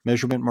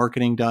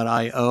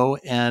 measurementmarketing.io,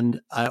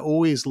 and I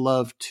always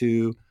love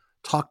to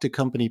talk to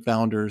company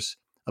founders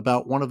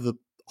about one of the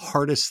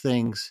hardest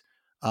things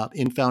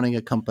in founding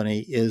a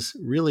company is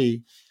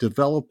really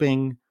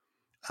developing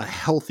a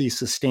healthy,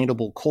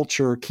 sustainable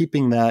culture,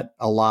 keeping that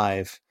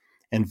alive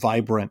and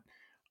vibrant.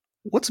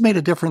 What's made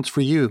a difference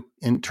for you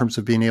in terms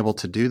of being able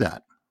to do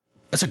that?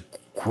 That's a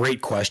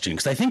great question,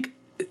 because I think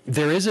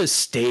there is a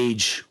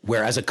stage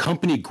where as a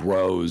company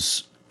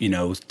grows,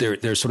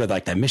 there's sort of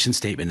like that mission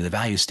statement and the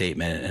value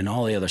statement and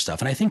all the other stuff.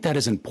 And I think that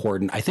is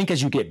important. I think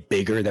as you get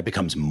bigger, that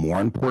becomes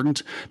more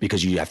important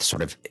because you have to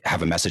sort of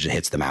have a message that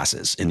hits the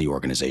masses in the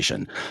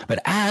organization. But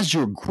as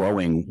you're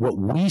growing, what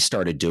we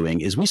started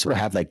doing is we sort of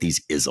have like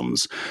these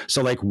isms.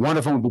 So like one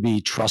of them would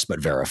be trust but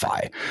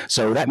verify.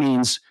 So that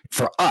means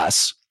for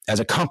us, as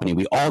a company,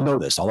 we all know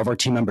this. All of our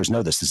team members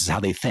know this. This is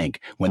how they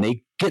think. When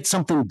they get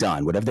something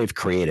done, whatever they've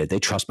created, they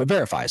trust but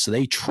verify. So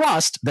they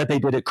trust that they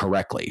did it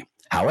correctly.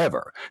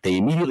 However, they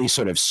immediately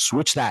sort of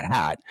switch that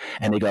hat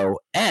and they go,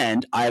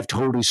 and I've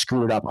totally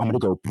screwed it up. I'm going to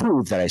go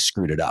prove that I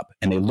screwed it up.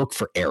 And they look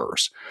for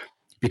errors.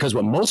 Because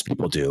what most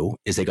people do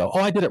is they go, oh,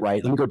 I did it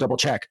right. Let me go double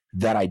check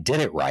that I did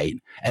it right.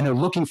 And they're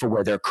looking for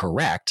where they're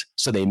correct.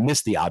 So they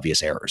miss the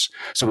obvious errors.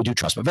 So we do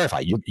trust but verify.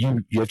 You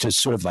have to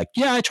sort of like,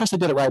 yeah, I trust I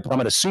did it right, but I'm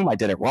going to assume I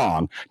did it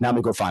wrong. Now I'm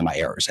going to go find my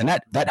errors. And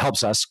that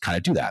helps us kind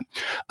of do that.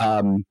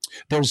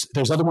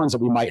 There's other ones that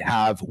we might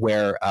have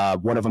where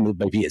one of them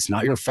might be, it's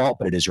not your fault,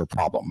 but it is your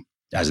problem.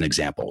 As an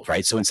example,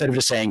 right? So instead of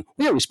just saying,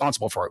 we are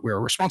responsible for it, we're a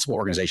responsible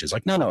organization. It's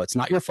like, no, it's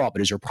not your fault, but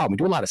it's your problem. We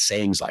do a lot of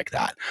sayings like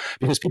that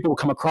because people will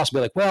come across and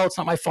be like, well, it's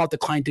not my fault the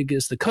client did give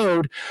us the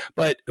code,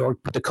 or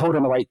put the code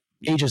on the right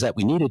pages that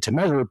we needed to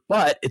measure,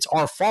 but it's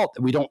our fault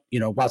that we don't,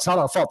 while it's not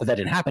our fault that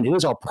didn't happen, it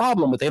is our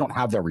problem that they don't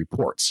have their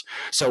reports.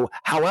 So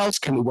how else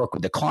can we work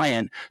with the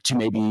client to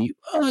maybe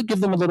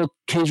give them a little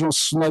occasional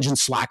nudge and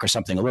slack or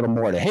something, a little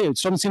more to, hey,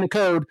 still haven't seen the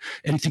code,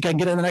 and you think I can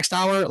get it in the next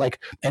hour?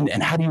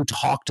 And how do you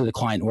talk to the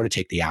client in order to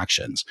take the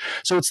actions?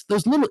 So it's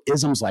those little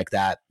isms like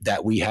that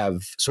we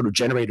have sort of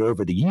generated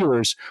over the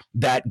years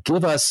that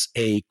give us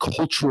a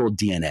cultural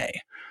DNA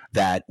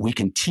that we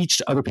can teach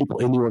to other people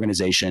in the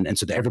organization. And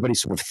so that everybody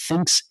sort of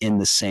thinks in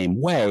the same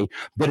way,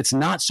 but it's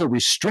not so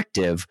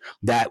restrictive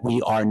that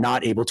we are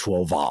not able to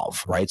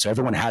evolve, right? So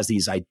everyone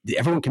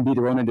can be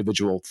their own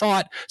individual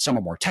thought. Some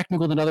are more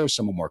technical than others,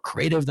 some are more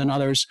creative than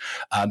others,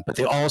 but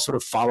they all sort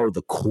of follow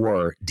the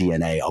core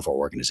DNA of our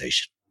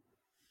organization.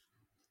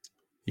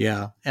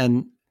 Yeah.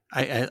 And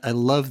I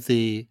love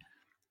the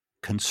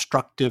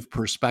constructive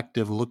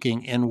perspective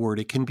looking inward.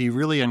 It can be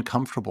really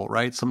uncomfortable,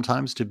 right?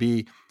 Sometimes to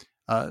be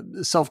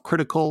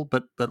self-critical,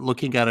 but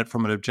looking at it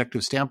from an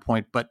objective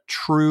standpoint, but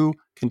true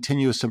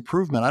continuous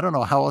improvement. I don't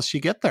know how else you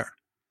get there.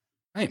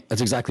 Right.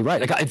 That's exactly right.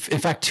 Like, in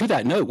fact, to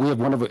that note, we have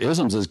one of our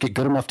isms is get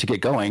good enough to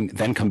get going,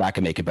 then come back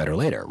and make it better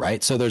later.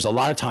 Right. So there's a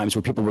lot of times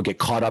where people will get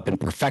caught up in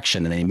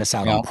perfection and they miss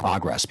out on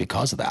progress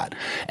because of that.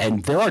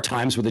 And there are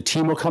times where the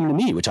team will come to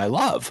me, which I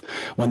love,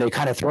 when they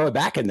kind of throw it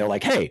back and they're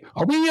like, hey,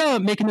 are we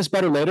making this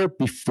better later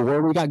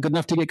before we got good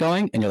enough to get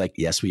going? And you're like,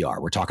 yes, we are.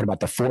 We're talking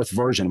about the fourth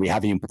version. We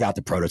haven't even put out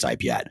the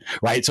prototype yet.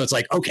 Right. So it's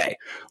like, okay,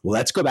 well,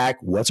 let's go back.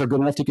 What's our good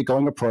enough to get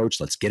going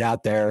approach? Let's get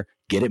out there,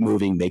 get it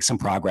moving, make some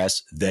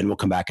progress, then we'll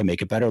come back and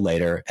make it better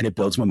later. And it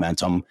builds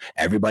momentum.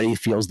 Everybody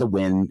feels the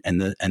win and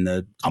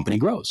the company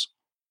grows.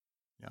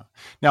 Yeah.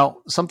 Now,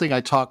 something I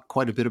talk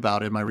quite a bit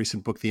about in my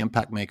recent book, The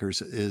Impact Makers,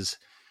 is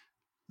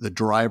the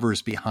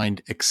drivers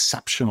behind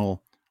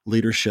exceptional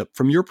leadership.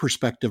 From your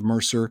perspective,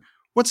 Mercer,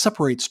 what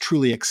separates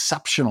truly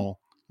exceptional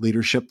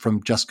leadership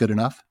from just good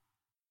enough?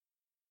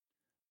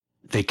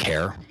 They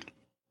care.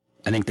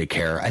 I think they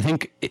care. I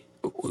think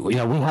we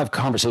have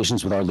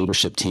conversations with our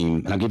leadership team,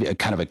 and I'll give you a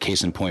kind of a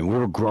case in point. We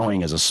were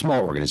growing as a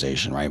small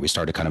organization, right? We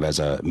started kind of as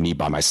a me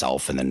by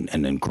myself, and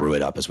then grew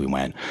it up as we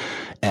went.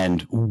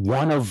 And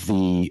one of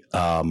the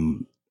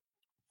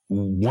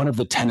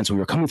tenants when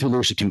we were coming through the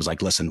leadership team was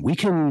like, listen,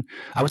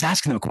 I was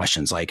asking them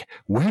questions like,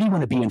 where do you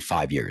want to be in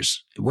 5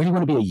 years? Where do you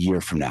want to be a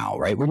year from now,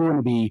 right? Where do you want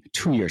to be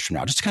 2 years from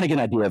now? Just to kind of get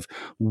an idea of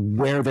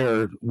where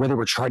they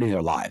were charting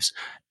their lives.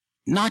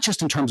 Not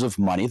just in terms of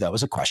money, that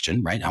was a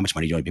question, right? How much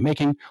money do you want to be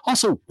making?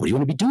 Also, what do you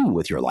want to be doing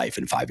with your life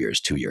in 5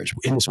 years, 2 years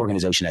in this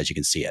organization as you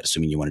can see it,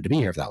 assuming you wanted to be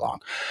here for that long?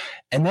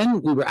 And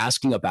then we were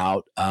asking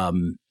about,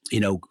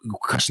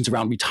 questions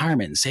around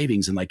retirement and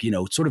savings and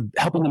sort of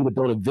helping them to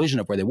build a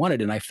vision of where they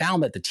wanted. And I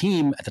found that the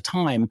team at the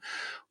time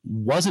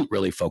wasn't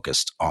really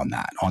focused on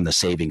that, on the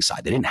savings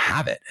side. They didn't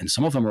have it. And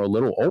some of them are a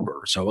little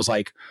older. So it was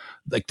like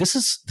this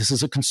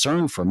is a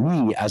concern for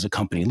me as a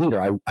company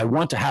leader. I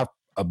want to have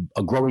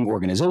a growing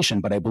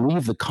organization, but I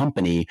believe the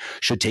company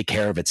should take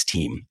care of its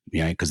team,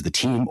 because the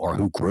team or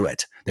who grew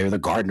it, they're the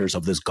gardeners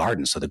of this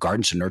garden. So the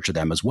garden should nurture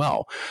them as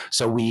well.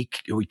 So we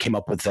came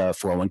up with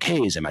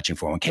 401ks and matching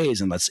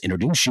 401ks, and let's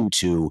introduce you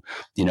to,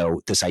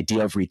 this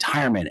idea of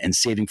retirement and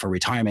saving for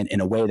retirement in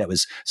a way that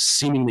was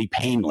seemingly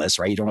painless,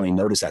 right? You don't really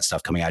notice that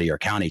stuff coming out of your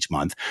account each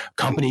month.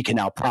 Company can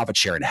now profit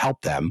share and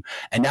help them.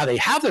 And now they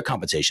have their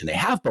compensation. They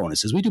have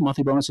bonuses. We do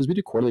monthly bonuses. We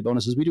do quarterly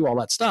bonuses. We do all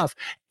that stuff.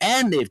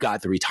 And they've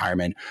got the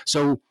retirement.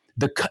 So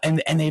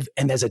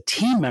and as a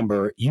team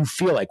member, you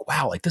feel like,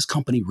 wow, like this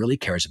company really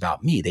cares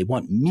about me. They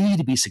want me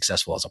to be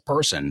successful as a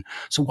person.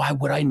 So why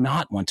would I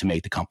not want to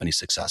make the company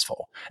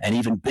successful and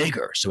even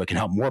bigger so it can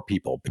help more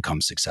people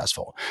become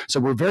successful? So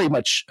we're very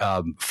much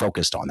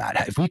focused on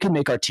that. If we can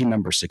make our team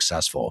members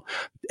successful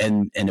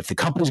and if the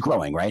company's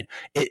growing, right,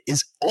 it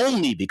is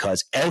only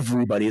because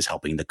everybody is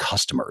helping the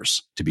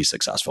customers to be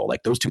successful.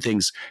 Like those two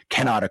things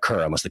cannot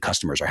occur unless the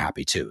customers are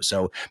happy too.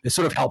 So it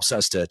sort of helps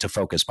us to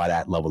focus by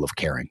that level of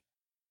caring.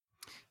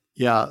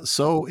 Yeah,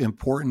 so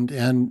important.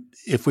 And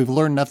if we've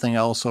learned nothing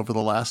else over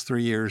the last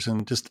 3 years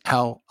and just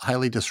how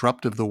highly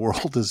disruptive the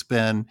world has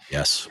been,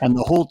 yes, and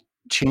the whole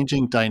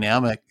changing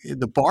dynamic,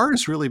 the bar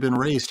has really been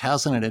raised,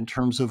 hasn't it, in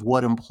terms of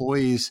what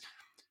employees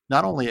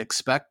not only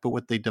expect, but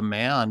what they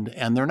demand.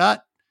 And they're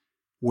not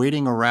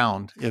waiting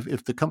around.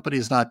 If the company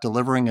is not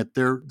delivering it,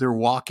 they're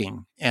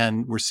walking.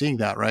 And we're seeing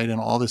that, right? And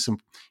all this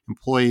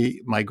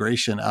employee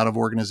migration out of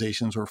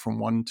organizations or from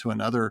one to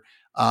another.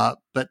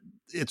 But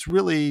it's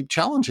really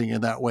challenging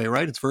in that way,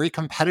 right? It's very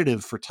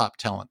competitive for top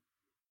talent.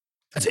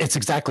 It's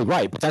exactly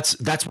right. But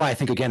that's why I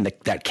think, again,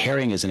 that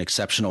caring is an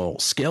exceptional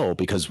skill,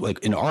 because like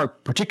in our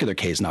particular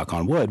case, knock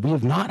on wood, we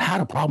have not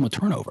had a problem with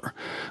turnover.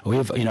 We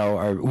have,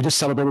 we just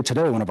celebrated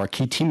today one of our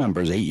key team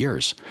members, 8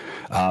 years.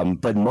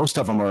 But most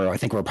of them I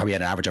think we're probably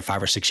at an average of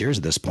 5 or 6 years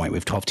at this point. We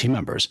have 12 team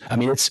members. I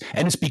mean,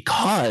 it's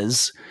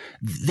because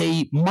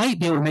they might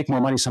be able to make more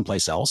money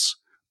someplace else.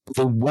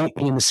 They won't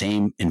be in the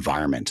same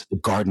environment. The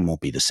garden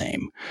won't be the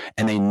same.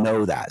 And they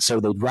know that.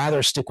 So they'd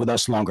rather stick with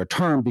us longer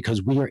term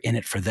because we are in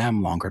it for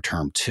them longer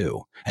term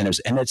too. And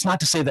it's not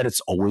to say that it's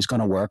always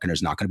going to work and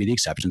there's not going to be the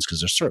exceptions,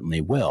 because there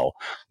certainly will.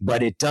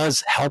 But it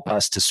does help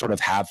us to sort of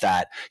have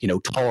that,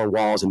 taller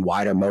walls and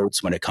wider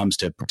moats when it comes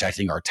to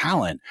protecting our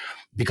talent,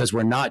 because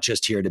we're not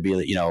just here to be,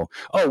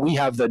 we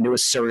have the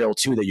newest cereal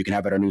too that you can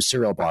have at our new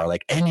cereal bar.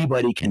 Like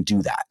anybody can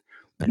do that.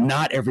 But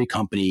not every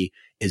company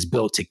is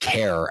built to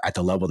care at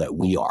the level that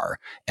we are.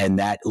 And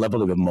that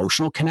level of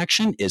emotional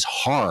connection is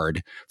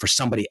hard for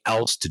somebody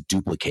else to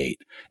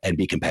duplicate and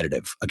be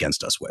competitive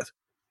against us with.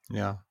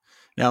 Yeah.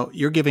 Now,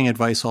 you're giving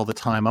advice all the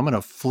time. I'm going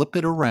to flip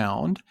it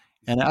around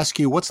and ask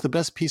you, what's the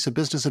best piece of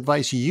business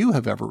advice you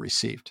have ever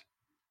received?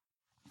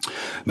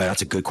 Man,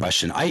 that's a good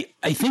question. I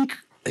think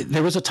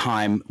there was a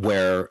time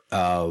where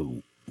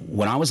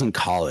when I was in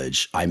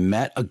college, I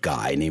met a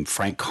guy named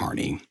Frank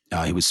Carney.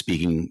 He was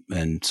speaking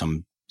in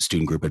some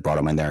student group had brought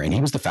him in there, and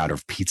he was the founder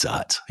of Pizza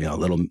Hut, a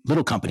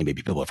little company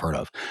maybe people have heard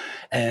of.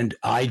 And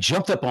I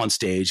jumped up on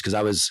stage because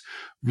I was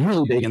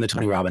really big in the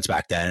Tony Robbins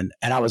back then,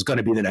 and I was going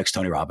to be the next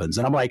Tony Robbins.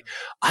 And I'm like,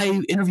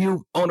 I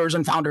interview owners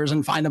and founders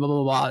and find them, blah,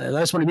 blah, blah. And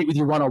I just want to meet with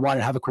you one-on-one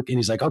and have a quick, and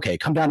he's like, okay,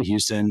 come down to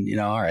Houston,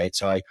 all right.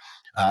 So I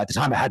At the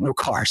time, I had no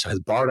car, so I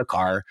borrowed a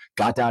car,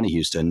 got down to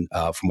Houston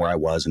from where I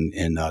was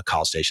in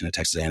College Station at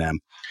Texas A&M,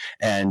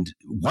 and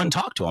one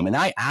talked to him. And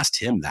I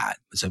asked him that.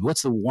 I said,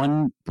 what's the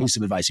one piece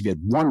of advice if you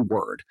had one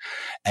word?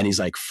 And he's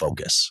like,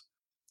 focus.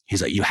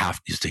 He's like, you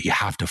have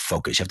to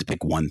focus. You have to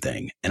pick one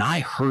thing. And I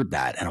heard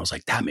that, and I was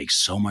like, that makes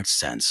so much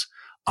sense.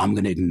 I'm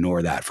going to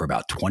ignore that for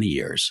about 20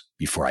 years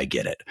before I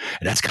get it.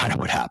 And that's kind of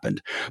what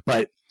happened.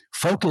 But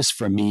focus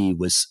for me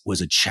was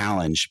a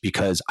challenge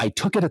because I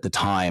took it at the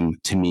time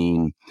to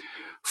mean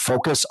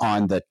focus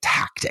on the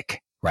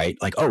tactic, right?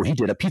 Like, oh, he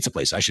did a pizza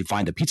place. I should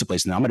find a pizza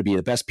place and I'm going to be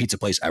the best pizza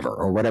place ever,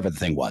 or whatever the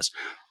thing was.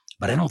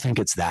 But I don't think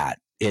it's that.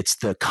 It's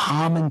the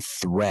common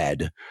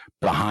thread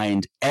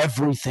behind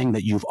everything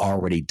that you've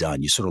already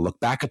done. You sort of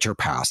look back at your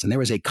past and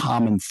there is a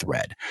common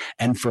thread.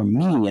 And for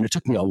me, and it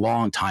took me a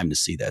long time to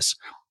see this,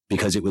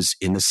 because it was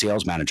in the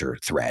sales manager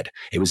thread.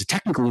 It was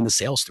technically in the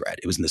sales thread.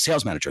 It was in the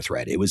sales manager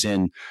thread. It was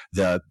in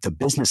the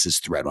businesses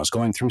thread when I was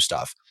going through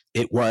stuff.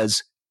 It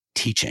was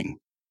teaching.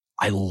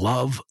 I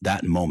love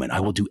that moment. I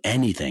will do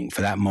anything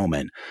for that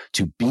moment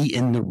to be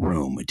in the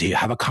room. Do you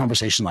have a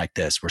conversation like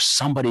this where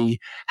somebody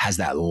has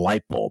that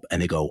light bulb and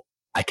they go,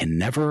 I can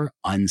never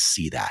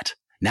unsee that.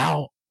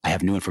 Now I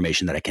have new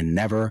information that I can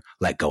never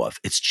let go of.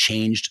 It's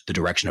changed the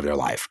direction of their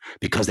life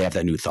because they have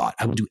that new thought.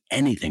 I would do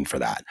anything for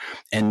that.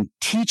 And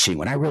teaching,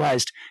 when I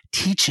realized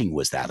teaching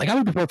was that, like I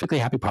would be perfectly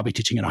happy probably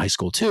teaching in high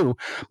school too,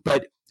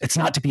 but it's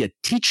not to be a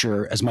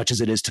teacher as much as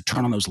it is to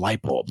turn on those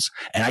light bulbs.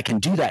 And I can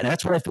do that. And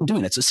that's what I've been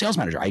doing. That's a sales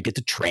manager. I get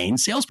to train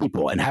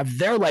salespeople and have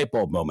their light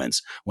bulb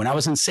moments. When I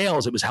was in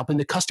sales, it was helping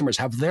the customers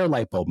have their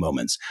light bulb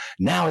moments.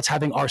 Now it's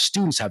having our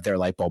students have their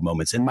light bulb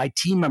moments and my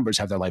team members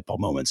have their light bulb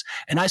moments.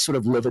 And I sort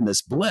of live in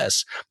this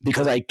bliss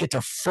because I get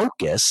to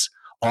focus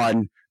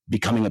on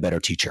becoming a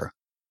better teacher.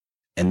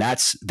 And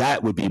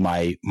that would be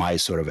my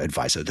sort of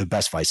advice, the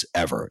best advice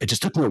ever. It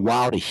just took me a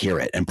while to hear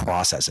it and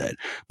process it,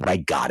 but I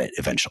got it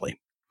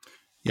eventually.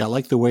 Yeah, I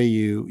like the way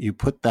you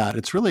put that.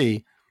 It's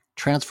really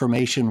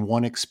transformation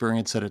one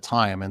experience at a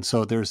time. And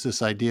so there's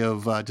this idea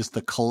of just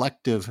the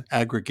collective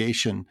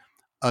aggregation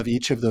of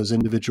each of those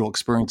individual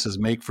experiences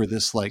make for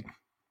this like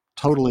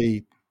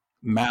totally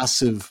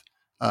massive,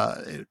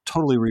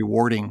 totally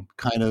rewarding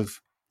kind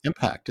of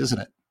impact, isn't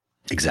it?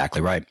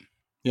 Exactly right.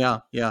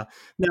 Yeah, yeah.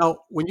 Now,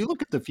 when you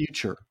look at the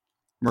future,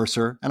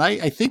 Mercer, and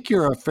I think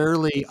you're a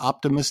fairly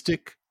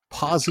optimistic,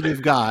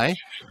 positive guy,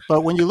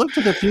 but when you look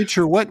to the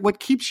future, what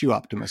keeps you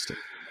optimistic?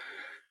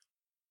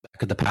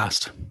 Back at the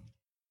past.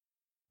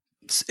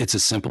 It's a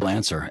simple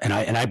answer. And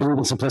I believe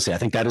in simplicity. I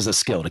think that is a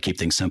skill to keep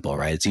things simple,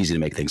 right? It's easy to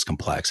make things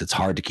complex. It's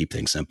hard to keep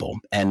things simple.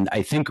 And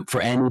I think for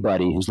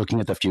anybody who's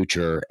looking at the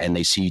future and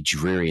they see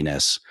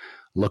dreariness,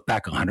 look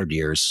back 100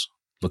 years,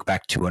 look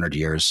back 200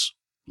 years,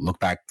 look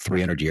back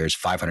 300 years,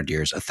 500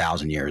 years,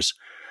 1,000 years,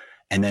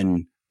 and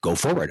then go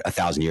forward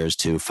 1,000 years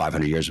to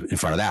 500 years in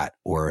front of that,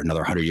 or another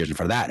 100 years in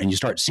front of that. And you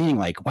start seeing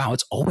like, wow,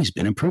 it's always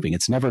been improving.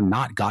 It's never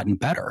not gotten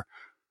better.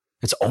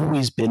 It's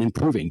always been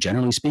improving,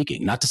 generally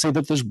speaking. Not to say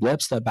that there's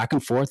blips that back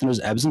and forth and there's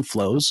ebbs and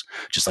flows,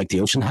 just like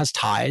the ocean has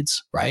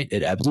tides, right?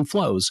 It ebbs and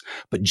flows.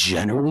 But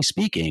generally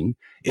speaking,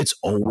 it's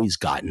always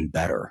gotten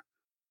better.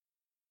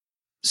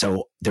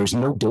 So there's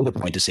no data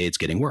point to say it's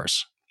getting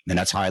worse. And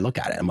that's how I look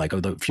at it. I'm like, oh,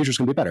 the future's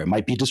going to be better. It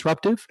might be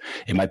disruptive.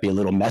 It might be a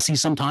little messy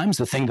sometimes.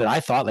 The thing that I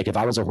thought, like if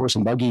I was a horse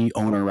and buggy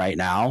owner right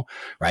now,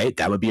 right,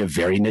 that would be a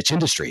very niche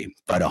industry.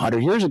 But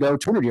 100 years ago,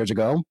 200 years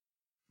ago,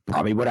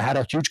 probably would have had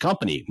a huge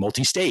company,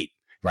 multi-state,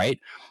 right?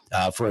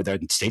 For the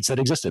states that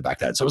existed back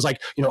then. So it was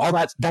like, all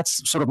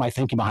that's sort of my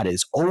thinking behind it.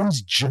 Is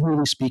always,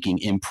 generally speaking,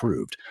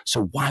 improved.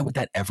 So why would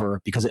that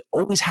ever, because it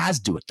always has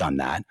done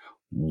that,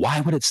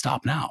 why would it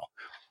stop now?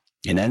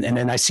 And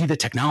then I see the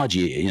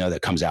technology,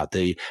 that comes out.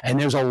 And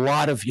there's a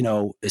lot of,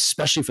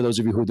 especially for those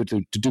of you who are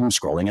doom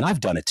scrolling, and I've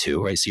done it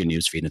too, where I see a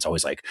news feed and it's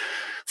always like,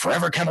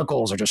 forever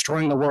chemicals are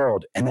destroying the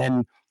world. And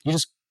then you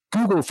just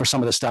Google for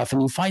some of the stuff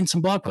and you find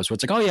some blog posts where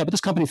it's like, oh yeah, but this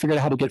company figured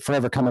out how to get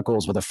forever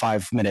chemicals with a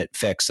 5-minute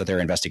fix that they're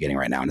investigating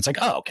right now. And it's like,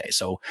 oh, okay.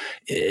 So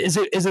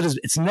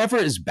it's never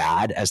as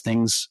bad as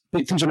things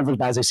are never as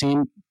bad as they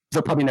seem.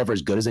 They're probably never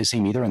as good as they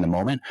seem either in the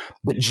moment,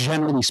 but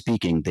generally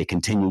speaking, they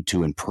continue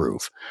to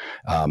improve.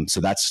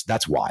 So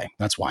that's why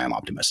I'm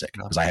optimistic,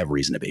 because I have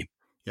reason to be.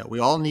 Yeah, we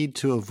all need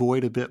to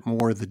avoid a bit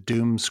more of the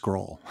doom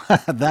scroll.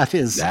 That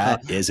is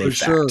a fact.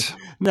 Sure.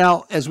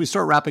 Now, as we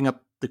start wrapping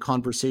up the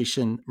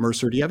conversation,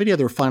 Mercer, do you have any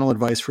other final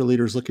advice for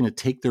leaders looking to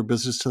take their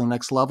business to the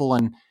next level?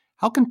 And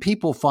how can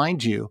people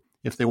find you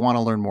if they want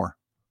to learn more?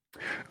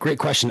 Great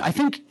question. I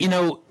think,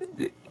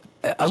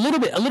 a little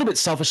bit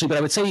selfishly, but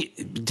I would say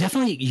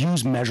definitely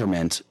use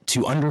measurement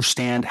to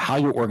understand how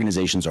your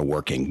organizations are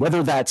working,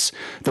 whether that's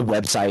the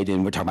website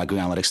and we're talking about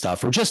Google Analytics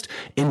stuff, or just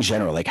in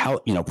general, like how,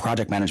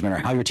 project management or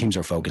how your teams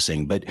are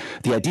focusing. But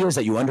the idea is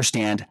that you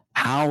understand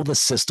how the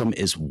system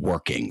is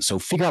working. So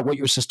figure out what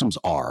your systems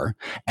are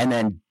and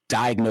then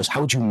diagnose,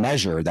 how would you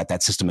measure that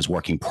that system is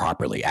working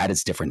properly at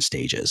its different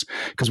stages?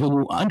 Because when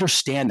you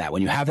understand that,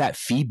 when you have that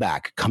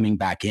feedback coming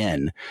back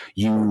in,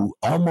 you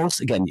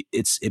almost, again,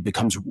 it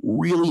becomes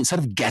really, instead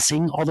of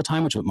guessing all the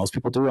time, which is what most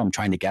people do, I'm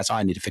trying to guess, oh,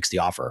 I need to fix the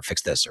offer, or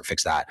fix this or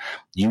fix that.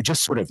 You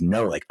just sort of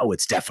know like, oh,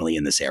 it's definitely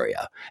in this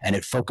area, and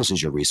it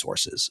focuses your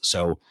resources.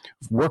 So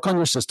work on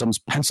your systems,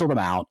 pencil them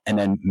out, and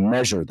then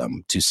measure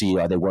them to see,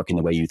 are they working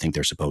the way you think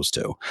they're supposed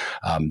to?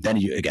 Then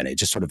again, it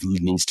just sort of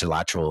needs to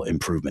lateral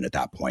improvement at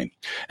that point.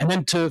 And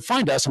then to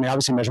find us, I mean,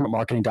 obviously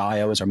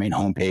measurementmarketing.io is our main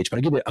homepage, but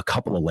I'll give you a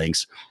couple of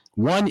links.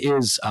 One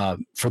is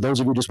for those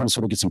of you who just want to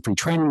sort of get some free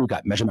training, we've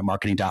got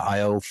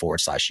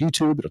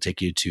measurementmarketing.io/YouTube. It'll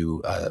take you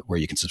to where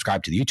you can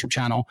subscribe to the YouTube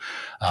channel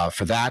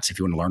for that if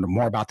you want to learn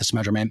more about this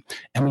measurement.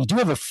 And we do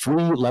have a free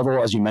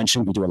level, as you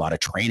mentioned. We do a lot of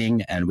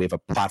training, and we have a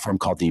platform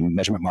called the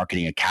Measurement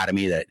Marketing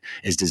Academy that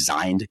is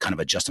designed kind of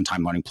a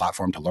just-in-time learning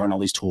platform to learn all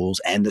these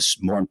tools and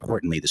this, more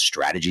importantly, the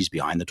strategies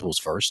behind the tools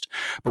first.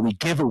 But we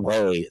give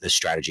away the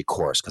strategy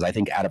course because I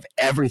think out of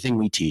everything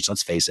we teach,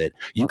 let's face it,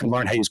 you can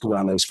learn how to use Google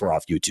Analytics 4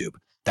 off YouTube.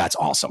 That's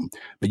awesome.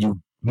 But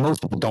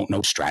most people don't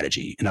know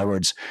strategy. In other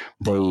words,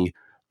 they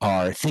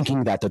are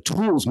thinking that the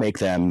tools make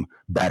them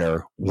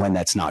better when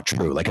that's not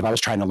true. Like if I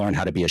was trying to learn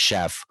how to be a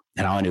chef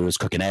and all I knew was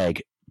cook an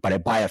egg, but I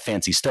buy a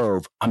fancy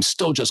stove, I'm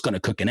still just going to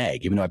cook an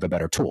egg, even though I have a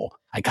better tool.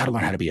 I got to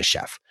learn how to be a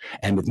chef.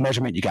 And with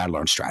measurement, you got to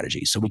learn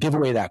strategy. So we give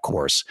away that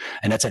course,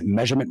 and that's at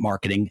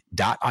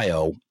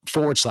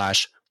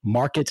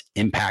measurementmarketing.io/market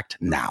impact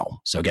now.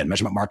 So again,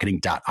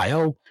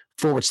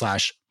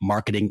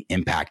 measurementmarketing.io/marketing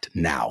impact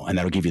now. And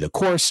that'll give you the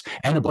course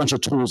and a bunch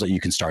of tools that you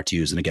can start to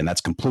use. And again,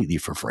 that's completely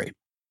for free.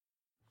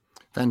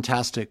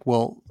 Fantastic.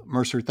 Well,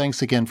 Mercer,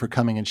 thanks again for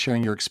coming and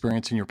sharing your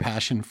experience and your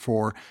passion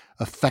for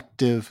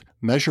effective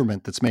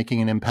measurement that's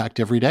making an impact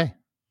every day.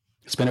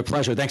 It's been a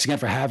pleasure. Thanks again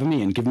for having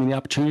me and giving me the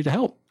opportunity to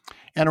help.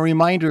 And a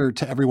reminder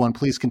to everyone,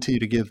 please continue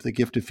to give the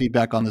gift of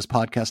feedback on this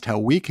podcast, how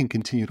we can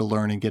continue to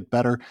learn and get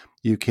better.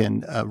 You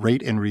can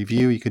rate and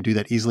review. You can do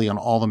that easily on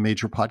all the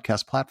major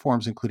podcast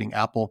platforms, including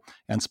Apple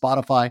and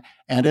Spotify.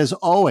 And as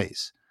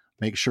always,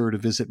 make sure to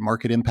visit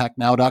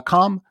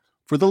marketimpactnow.com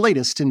for the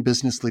latest in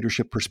business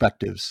leadership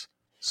perspectives.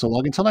 So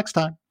long until next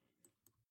time.